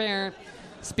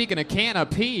 Speaking of can of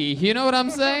pee, you know what I'm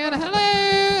saying?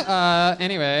 Hello.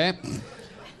 Anyway.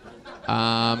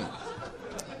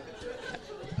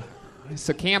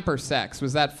 So camper sex,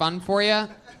 was that fun for you?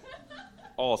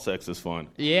 All sex is fun.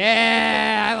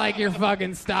 Yeah, I like your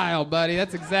fucking style, buddy.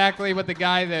 That's exactly what the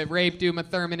guy that raped Uma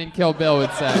Thurman in Kill Bill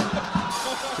would say.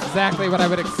 Exactly what I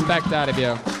would expect out of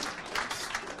you.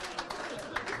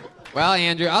 Well,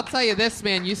 Andrew, I'll tell you this,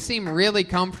 man. You seem really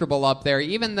comfortable up there.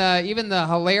 Even the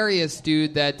hilarious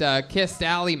dude that kissed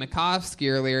Ali Makovsky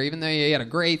earlier, even though he had a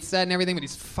great set and everything, but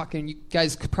he's fucking. You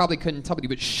guys probably couldn't tell, but he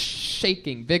was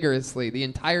shaking vigorously the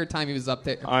entire time he was up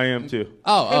there. I am too.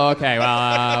 Oh, okay.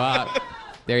 Well,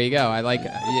 there you go. I like.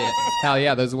 Yeah, hell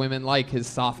yeah, those women like his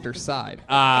softer side.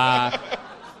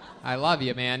 I love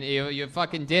you, man. You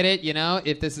fucking did it, you know.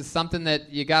 If this is something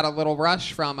that you got a little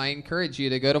rush from, I encourage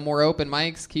you to go to more open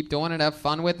mics, keep doing it, have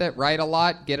fun with it, write a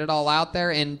lot, get it all out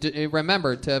there, and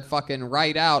remember to fucking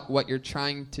write out what you're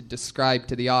trying to describe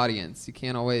to the audience. You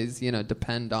can't always,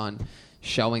 depend on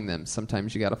showing them.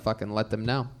 Sometimes you got to fucking let them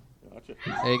know. Gotcha.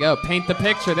 There you go. Paint the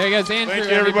picture. There goes Andrew,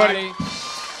 Thank you, everybody.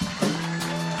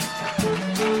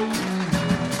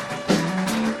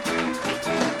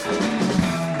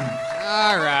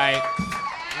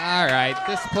 All right.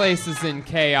 This place is in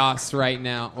chaos right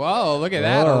now. Whoa, look at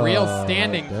that. A real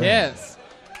standing kiss.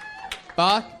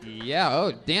 Fuck yeah.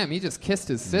 Oh, damn. He just kissed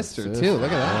his sister, too.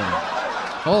 Look at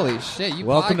that. Holy shit. You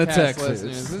Welcome to podcast Texas.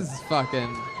 listeners. This is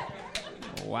fucking...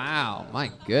 Wow.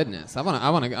 My goodness. I want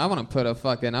to put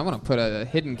a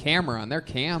hidden camera on their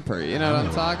camper. You know what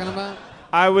I'm talking about?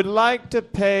 I would like to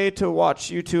pay to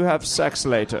watch you two have sex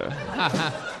later.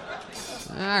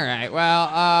 All right. Well,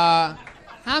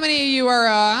 how many of you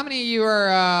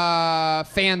are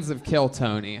fans of Kill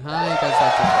Tony? Huh? You guys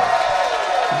like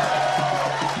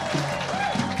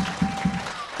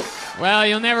to... Well,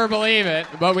 you'll never believe it,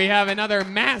 but we have another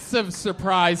massive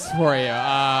surprise for you.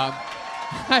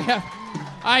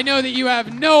 I know that you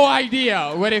have no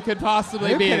idea what it could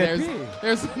possibly be.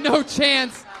 There's no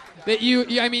chance that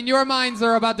your minds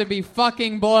are about to be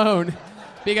fucking blown,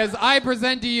 because I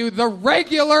present to you the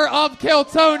regular of Kill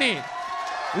Tony,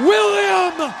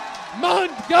 William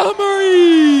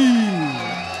Montgomery.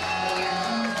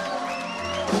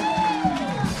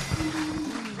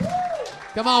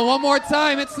 Come on, one more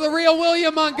time. It's the real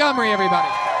William Montgomery, everybody.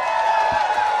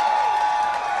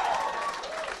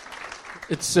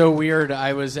 It's so weird.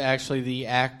 I was actually the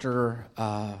actor.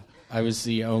 I was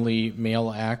the only male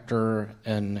actor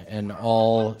in an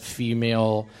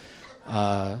all-female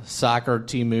soccer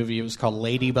team movie. It was called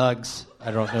Ladybugs.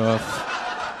 I don't know if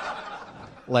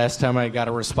last time I got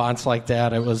a response like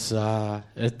that, it was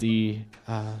at the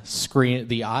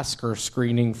Oscar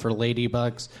screening for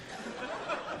Ladybugs.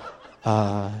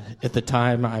 At the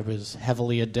time, I was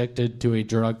heavily addicted to a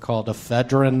drug called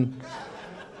ephedrine.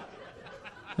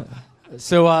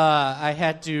 So I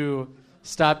had to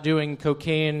stop doing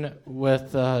cocaine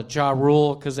with Ja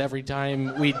Rule, because every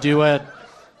time we do it,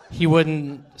 he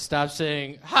wouldn't stop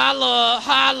saying, "Holla,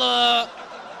 holla."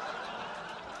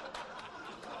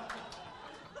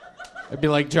 I'd be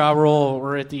like, "Ja Rule,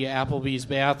 we're at the Applebee's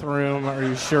bathroom. Are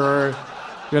you sure you're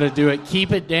going to do it?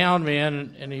 Keep it down,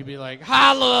 man." And he'd be like,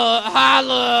 "Holla,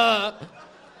 holla."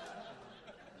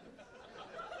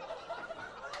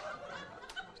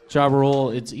 Ja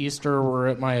Rule, it's Easter. We're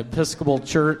at my Episcopal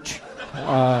church.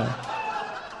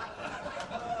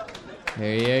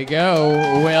 There you go,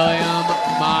 William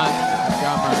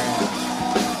Montgomery.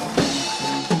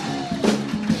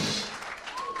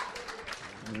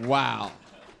 Wow.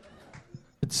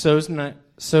 It's so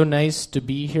nice to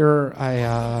be here.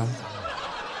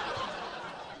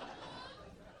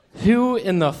 Who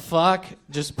in the fuck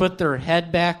just put their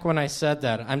head back when I said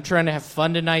that? I'm trying to have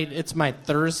fun tonight. It's my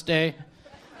Thursday.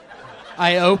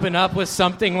 I open up with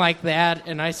something like that,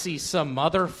 and I see some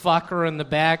motherfucker in the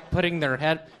back putting their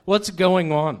head. What's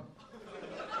going on?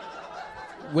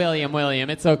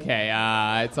 William, it's okay.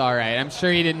 It's all right. I'm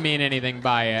sure you didn't mean anything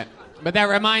by it. But that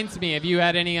reminds me, have you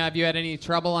had any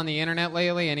trouble on the internet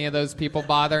lately? Any of those people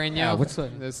bothering you? What's that?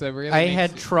 Really I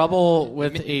had trouble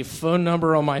with a phone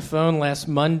number on my phone last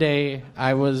Monday.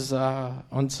 I was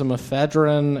on some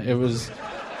ephedrine. It was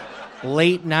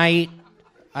late night.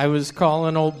 I was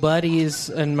calling old buddies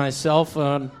and my cell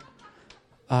phone,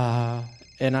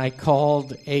 and I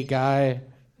called a guy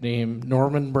named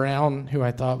Norman Brown, who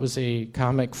I thought was a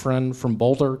comic friend from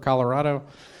Boulder, Colorado.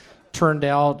 Turned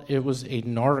out it was a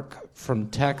narc from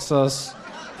Texas.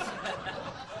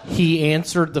 He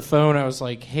answered the phone. I was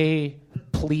like, hey,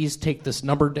 please take this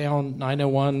number down,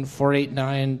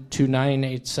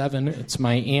 901-489-2987. It's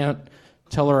my aunt.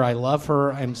 Tell her I love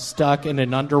her. I'm stuck in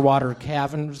an underwater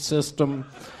cavern system,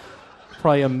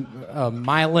 probably a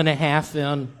mile and a half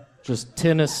in, just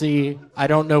Tennessee. I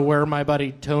don't know where my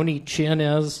buddy Tony Chin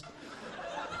is.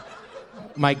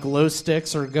 My glow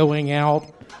sticks are going out.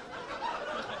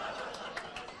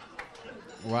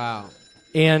 Wow.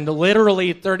 And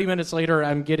literally 30 minutes later,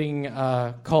 I'm getting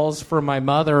calls from my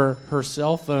mother, her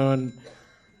cell phone.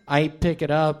 I pick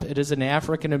it up. It is an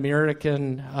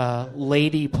African-American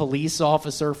lady police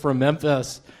officer from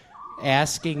Memphis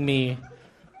asking me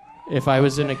if I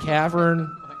was in a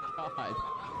cavern. Oh my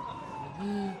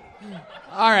God.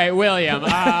 All right, William,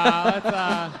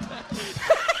 let's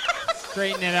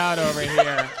straighten it out over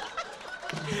here.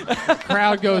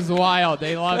 Crowd goes wild.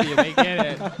 They love you. They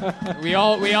get it. We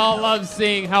all love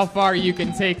seeing how far you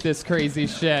can take this crazy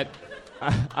shit.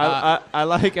 I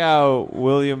like how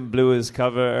William blew his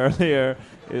cover earlier.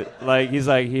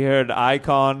 He heard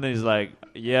Icon. He's like,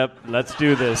 yep, let's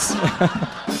do this.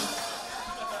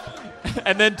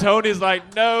 And then Tony's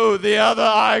like, no, the other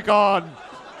Icon.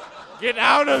 Get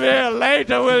out of here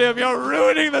later, William. You're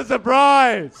ruining the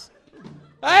surprise.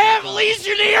 I have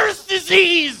Legionnaire's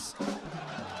disease.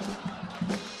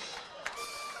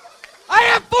 I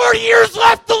have 4 years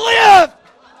left to live.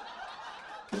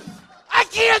 I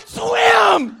can't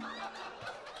swim.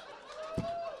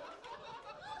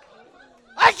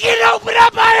 I can't open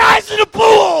up my eyes in a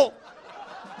pool.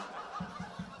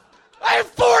 I have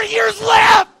 4 years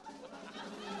left.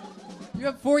 You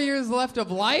have 4 years left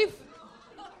of life?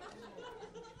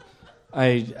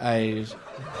 I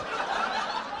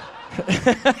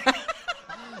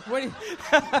What do you...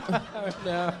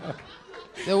 No.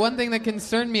 The one thing that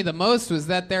concerned me the most was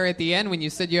that there at the end when you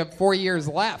said you have 4 years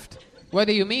left. What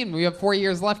do you mean? We have 4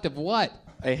 years left of what?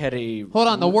 I had a... Hold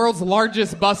on, the world's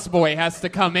largest busboy has to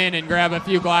come in and grab a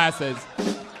few glasses.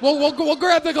 We'll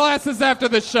grab the glasses after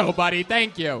the show, buddy.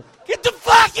 Thank you. Get the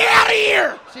fuck out of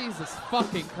here! Jesus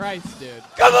fucking Christ, dude.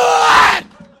 Come on!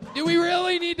 Do we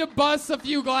really need to bust a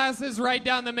few glasses right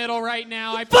down the middle right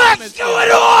now? I What's promise going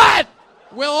you. on?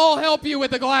 We'll all help you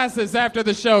with the glasses after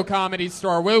the show, Comedy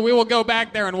Store. We will go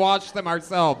back there and watch them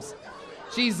ourselves.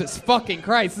 Jesus fucking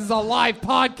Christ, this is a live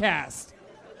podcast.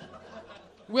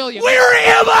 William. Where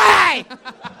am I?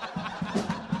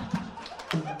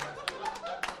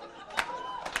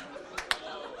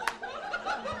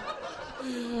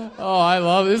 Oh, I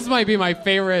love this. This might be my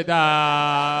favorite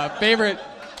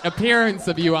appearance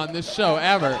of you on this show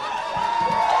ever.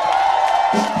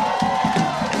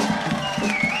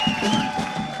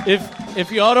 If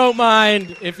y'all don't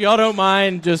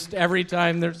mind, just every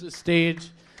time there's a stage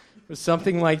with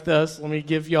something like this, let me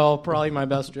give y'all probably my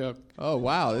best joke. Oh,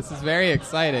 wow. This is very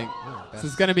exciting. This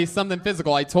is going to be something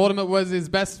physical. I told him it was his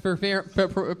best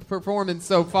performance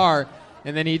so far,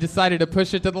 and then he decided to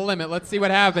push it to the limit. Let's see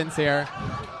what happens here.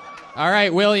 All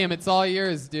right, William, it's all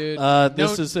yours, dude.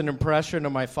 This is an impression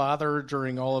of my father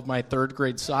during all of my third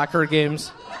grade soccer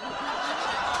games.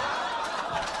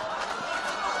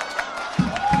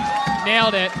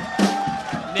 Nailed it.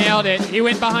 Nailed it. He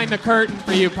went behind the curtain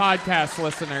for you podcast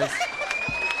listeners.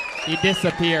 He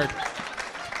disappeared.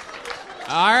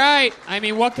 All right. I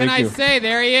mean, what can I say?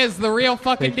 There he is, the real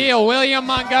fucking deal. William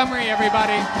Montgomery,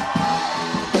 everybody.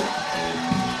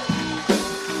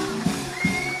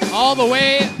 All the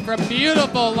way from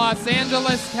beautiful Los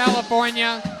Angeles,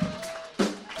 California.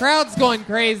 Crowd's going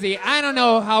crazy. I don't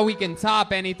know how we can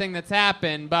top anything that's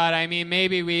happened, but I mean,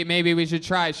 maybe we should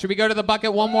try. Should we go to the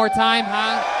bucket one more time,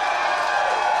 huh?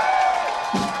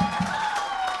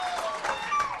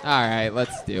 All right,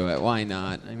 let's do it. Why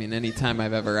not? I mean, anytime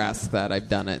I've ever asked that, I've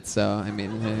done it. So, I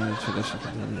mean, tradition.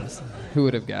 Who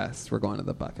would have guessed? We're going to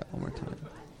the bucket one more time.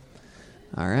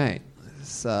 All right.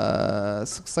 This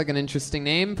looks like an interesting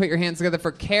name. Put your hands together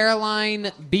for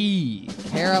Caroline B.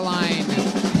 Caroline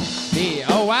B.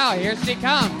 Oh, wow, here she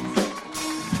comes.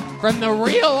 from the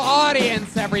real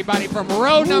audience, everybody, from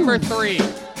row number 3.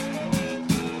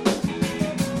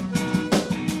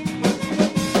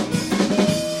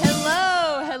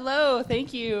 Hello,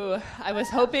 thank you. I was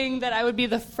hoping that I would be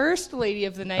the first lady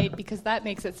of the night because that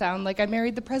makes it sound like I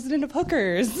married the president of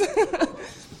hookers.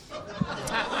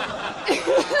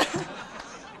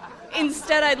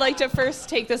 Instead, I'd like to first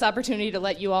take this opportunity to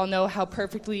let you all know how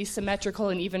perfectly symmetrical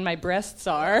and even my breasts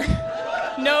are.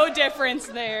 No difference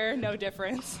there, no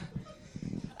difference.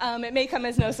 It may come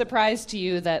as no surprise to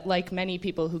you that, like many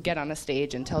people who get on a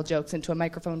stage and tell jokes into a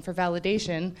microphone for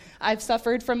validation, I've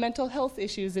suffered from mental health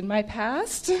issues in my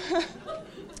past.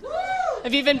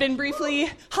 I've even been briefly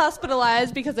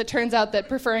hospitalized because it turns out that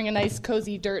preferring a nice,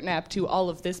 cozy dirt nap to all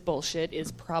of this bullshit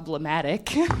is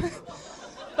problematic.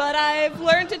 But I've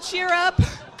learned to cheer up.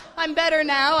 I'm better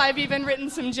now. I've even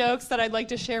written some jokes that I'd like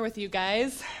to share with you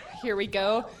guys. Here we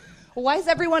go. Why is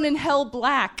everyone in hell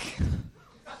black?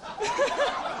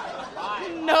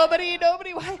 Nobody,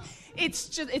 why?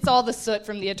 It's all the soot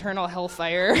from the eternal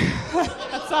hellfire.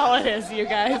 That's all it is, you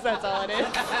guys, that's all it is.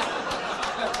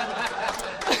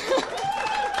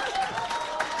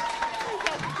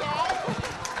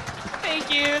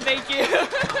 Thank you.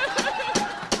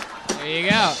 There you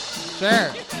go.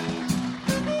 Sure.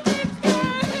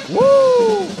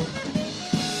 Woo!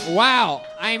 Wow.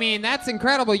 I mean, that's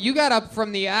incredible. You got up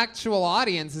from the actual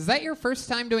audience. Is that your first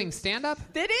time doing stand-up?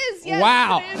 It is, yes.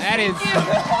 Wow. It is.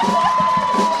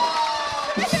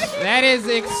 That is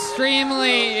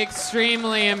extremely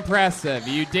impressive.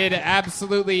 You did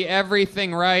absolutely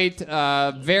everything right.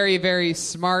 Very, very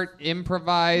smart,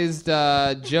 improvised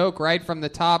joke right from the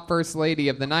top. First lady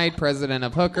of the night, president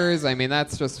of hookers. I mean,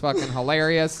 that's just fucking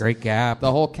hilarious. Great gap.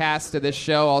 The whole cast of this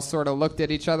show all sort of looked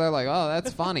at each other like, oh,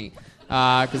 that's funny.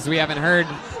 Because we haven't heard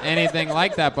anything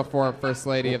like that before, First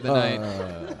Lady of the Night.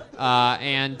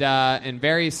 And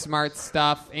very smart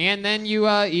stuff. And then you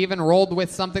even rolled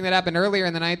with something that happened earlier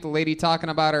in the night, the lady talking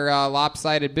about her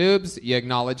lopsided boobs. You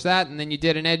acknowledged that, and then you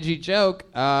did an edgy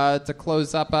joke to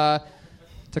close up,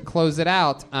 to close it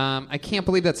out. I can't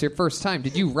believe that's your first time.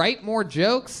 Did you write more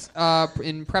jokes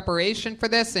in preparation for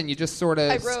this, and you just sort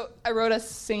of... I wrote a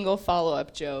single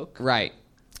follow-up joke. Right.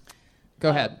 Go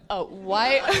ahead.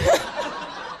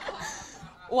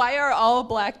 Why are all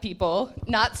black people,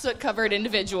 not soot-covered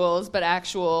individuals, but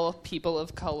actual people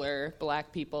of color,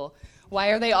 black people, why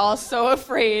are they all so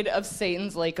afraid of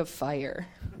Satan's lake of fire?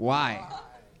 Why?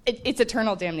 It's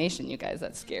eternal damnation, you guys.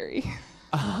 That's scary.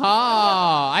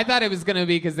 Oh, I thought it was going to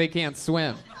be because they can't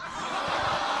swim.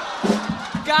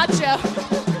 Gotcha.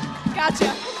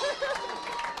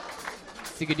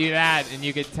 So you could do that, and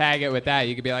you could tag it with that.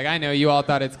 You could be like, I know you all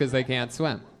thought it's because they can't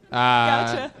swim.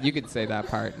 Gotcha. You could say that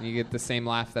part, and you get the same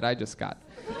laugh that I just got.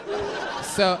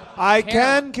 So I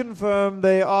can confirm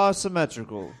they are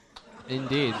symmetrical.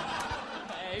 Indeed.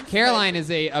 Caroline is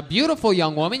a beautiful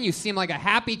young woman. You seem like a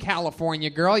happy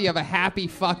California girl. You have a happy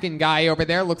fucking guy over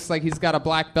there. Looks like he's got a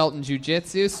black belt in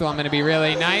jiu-jitsu, so I'm going to be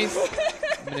really nice.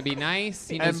 I'm going to be nice.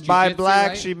 He knows And by jujitsu, black,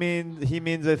 right? he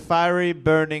means a fiery,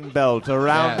 burning belt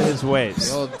around Yes. his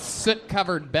waist. The old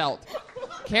soot-covered belt.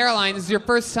 Caroline, this is your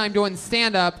first time doing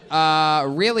stand-up.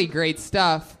 Really great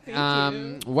stuff.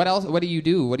 Thank you. What else? What do you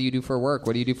do? What do you do for work?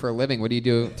 What do you do for a living? What do you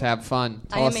do to have fun?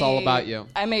 Tell us all about you.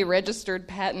 I'm a registered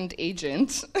patent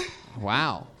agent.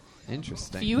 Wow.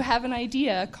 Interesting. If you have an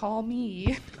idea, call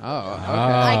me. Oh, okay.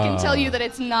 I can tell you that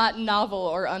it's not novel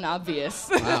or unobvious.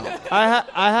 Wow.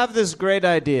 I have this great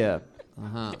idea.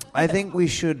 Uh-huh. I think we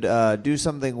should do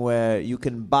something where you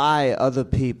can buy other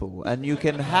people and you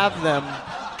can have them.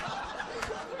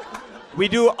 We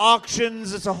do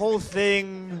auctions. It's a whole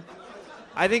thing.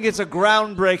 I think it's a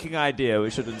groundbreaking idea. We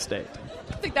should instate.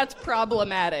 I think that's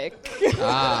problematic.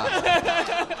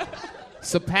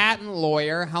 So patent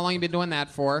lawyer, how long you been doing that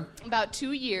for? About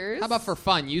 2 years. How about for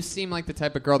fun? You seem like the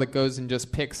type of girl that goes and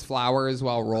just picks flowers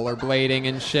while rollerblading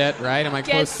and shit, right? Am I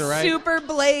Get close to right? super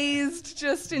blazed.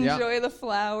 Just enjoy the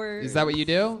flowers. Is that what you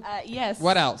do? Yes.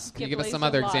 What else? Can Get you give us blazed some a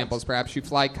other lot. examples? Perhaps you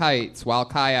fly kites while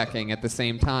kayaking at the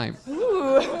same time.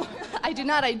 Ooh. I do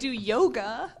not. I do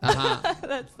yoga. Uh-huh.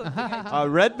 That's something I do.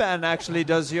 Red Band actually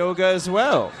does yoga as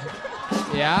well.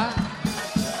 Yeah?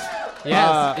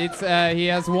 Yes, it's he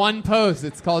has one pose.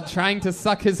 It's called trying to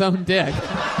suck his own dick.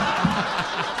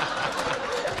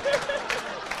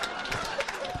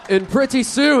 And pretty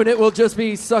soon it will just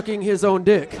be sucking his own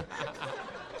dick.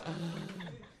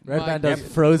 Red Band does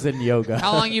frozen yoga.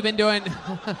 How long you been doing?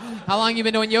 How long you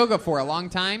been doing yoga for? A long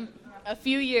time? A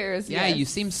few years. Yeah, yes. you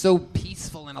seem so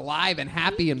peaceful and alive and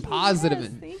happy and positive. Yes,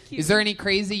 And thank you. Is there any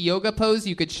crazy yoga pose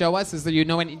you could show us? Is there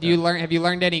any? Do you learn? Have you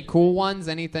learned any cool ones?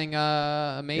 Anything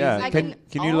amazing? Yeah. I Can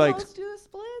you almost like? do the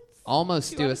splits.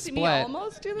 almost do a See me split.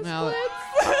 almost do the Well,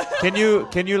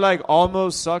 splits? Can you like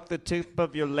almost suck the tip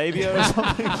of your labia or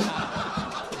something?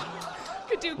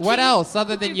 What else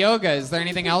other than yoga? Is there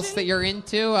anything else that you're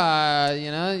into?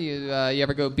 You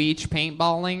ever go beach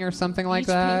paintballing or something like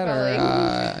that,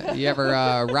 or you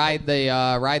ever ride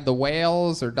the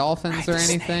whales or dolphins or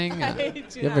anything?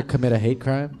 You ever commit a hate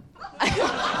crime?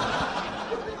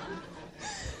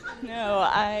 No,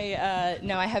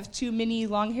 I have 2 mini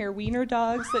long hair wiener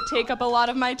dogs that take up a lot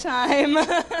of my time.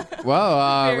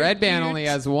 Whoa, Very Red Band cute. only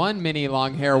has 1 mini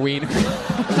long hair wiener.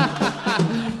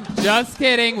 Just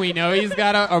kidding. We know he's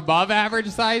got a above average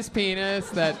size penis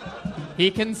that he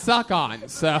can suck on.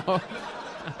 So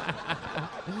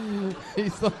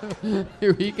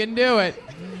he can do it.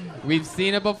 We've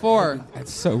seen it before.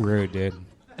 That's so rude, dude.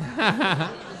 So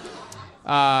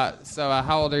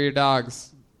how old are your dogs?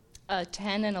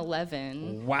 10 and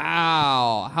 11.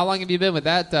 Wow. How long have you been with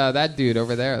that dude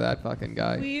over there, that fucking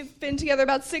guy? We've been together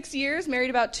about 6 years, married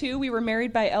about 2. We were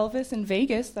married by Elvis in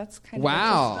Vegas. That's kind of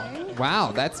interesting.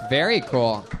 Wow, that's very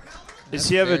cool. Is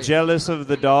he ever jealous of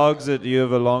the dogs that you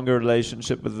have a longer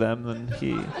relationship with them than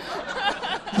he?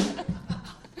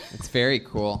 It's very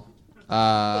cool.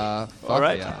 All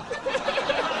right. Yeah.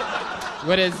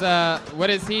 What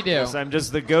does he do? Yes, I'm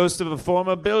just the ghost of a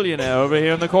former billionaire over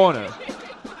here in the corner.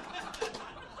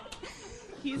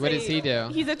 What does he do?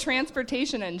 He's a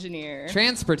transportation engineer.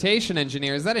 Transportation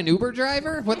engineer. Is that an Uber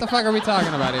driver? What the fuck are we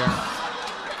talking about here?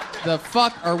 The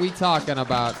fuck are we talking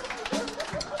about?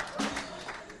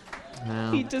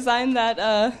 Wow. He designed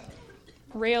that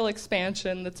rail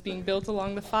expansion that's being built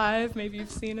along the 5. Maybe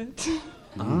you've seen it.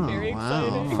 Oh, Very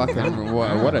wow. exciting. Fucking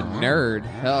what a nerd.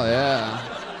 Hell yeah.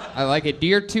 I like it. Do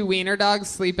your 2 wiener dogs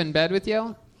sleep in bed with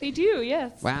you? They do,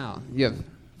 yes. Wow. You have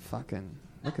fucking...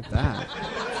 Look at that.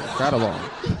 It's incredible.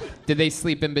 Did they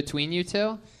sleep in between you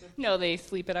 2? No, they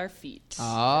sleep at our feet. Oh,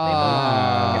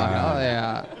 hell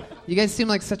yeah. You guys seem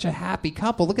like such a happy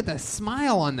couple. Look at the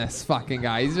smile on this fucking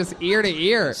guy. He's just ear to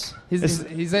ear.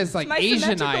 He's just like my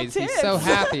Asian symmetrical eyes. He's tits. so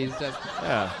happy. He's just...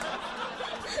 Yeah.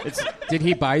 Did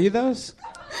he buy you those?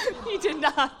 He did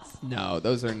not. No,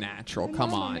 those are natural.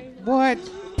 Come on. What?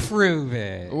 Prove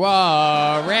it.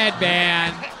 Whoa, Red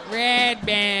Band. Red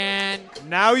Band.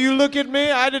 Now you look at me?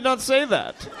 I did not say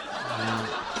that.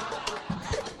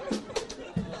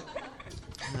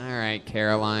 All right,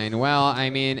 Caroline. Well,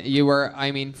 you were,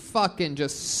 fucking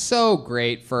just so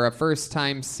great for a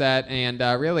first-time set and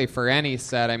really for any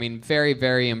set. Very,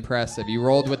 very impressive. You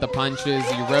rolled with the punches.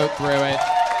 You wrote through it.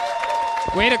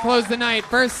 Way to close the night.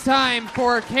 First time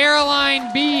for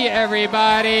Caroline B,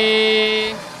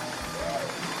 everybody.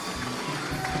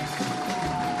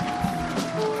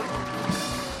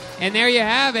 And there you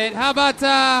have it. How about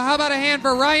a hand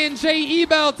for Ryan J.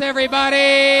 Ebelt,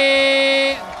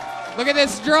 everybody? Look at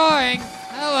this drawing.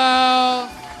 Hello.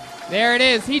 There it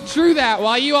is. He drew that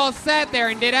while you all sat there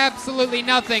and did absolutely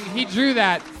nothing. He drew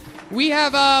that. We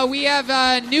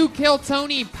have new Kill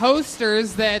Tony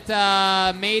posters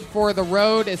that made for the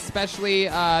road, especially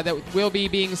that will be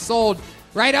being sold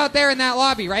right out there in that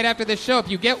lobby right after this show. If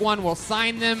you get one, we'll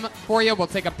sign them for you. We'll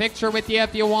take a picture with you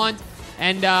if you want.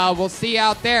 And we'll see you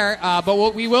out there.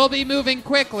 But we will be moving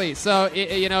quickly. So,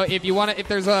 if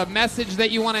there's a message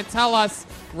that you want to tell us,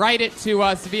 write it to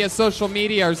us via social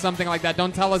media or something like that.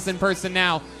 Don't tell us in person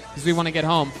now because we want to get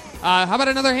home. How about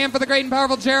another hand for the great and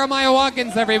powerful Jeremiah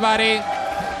Watkins, everybody?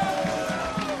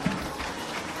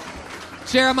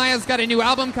 Jeremiah's got a new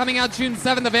album coming out June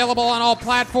 7th, available on all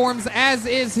platforms, as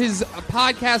is his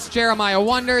podcast, Jeremiah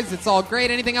Wonders. It's all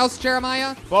great. Anything else,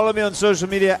 Jeremiah? Follow me on social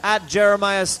media at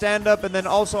Jeremiah Stand Up, and then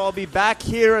also I'll be back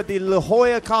here at the La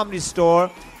Jolla Comedy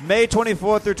Store May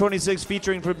 24th through 26th,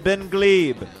 featuring for Ben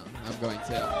Glebe. I'm going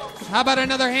to. How about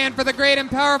another hand for the great and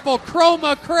powerful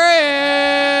Chroma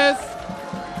Chris?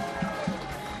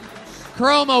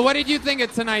 Chroma, what did you think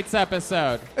of tonight's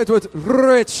episode? It was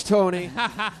rich, Tony.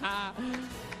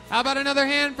 How about another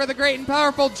hand for the great and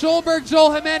powerful Joelberg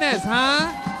Joel Jimenez,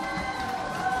 huh?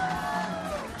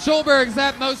 Joelberg's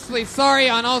at Mostly Sorry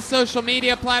on all social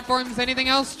media platforms. Anything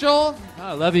else, Joel?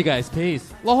 I love you guys.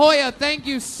 Peace. La Jolla, thank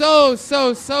you so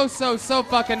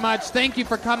fucking much. Thank you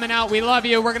for coming out. We love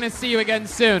you. We're going to see you again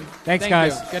soon. Thanks, Thank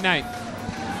guys. you. Good night.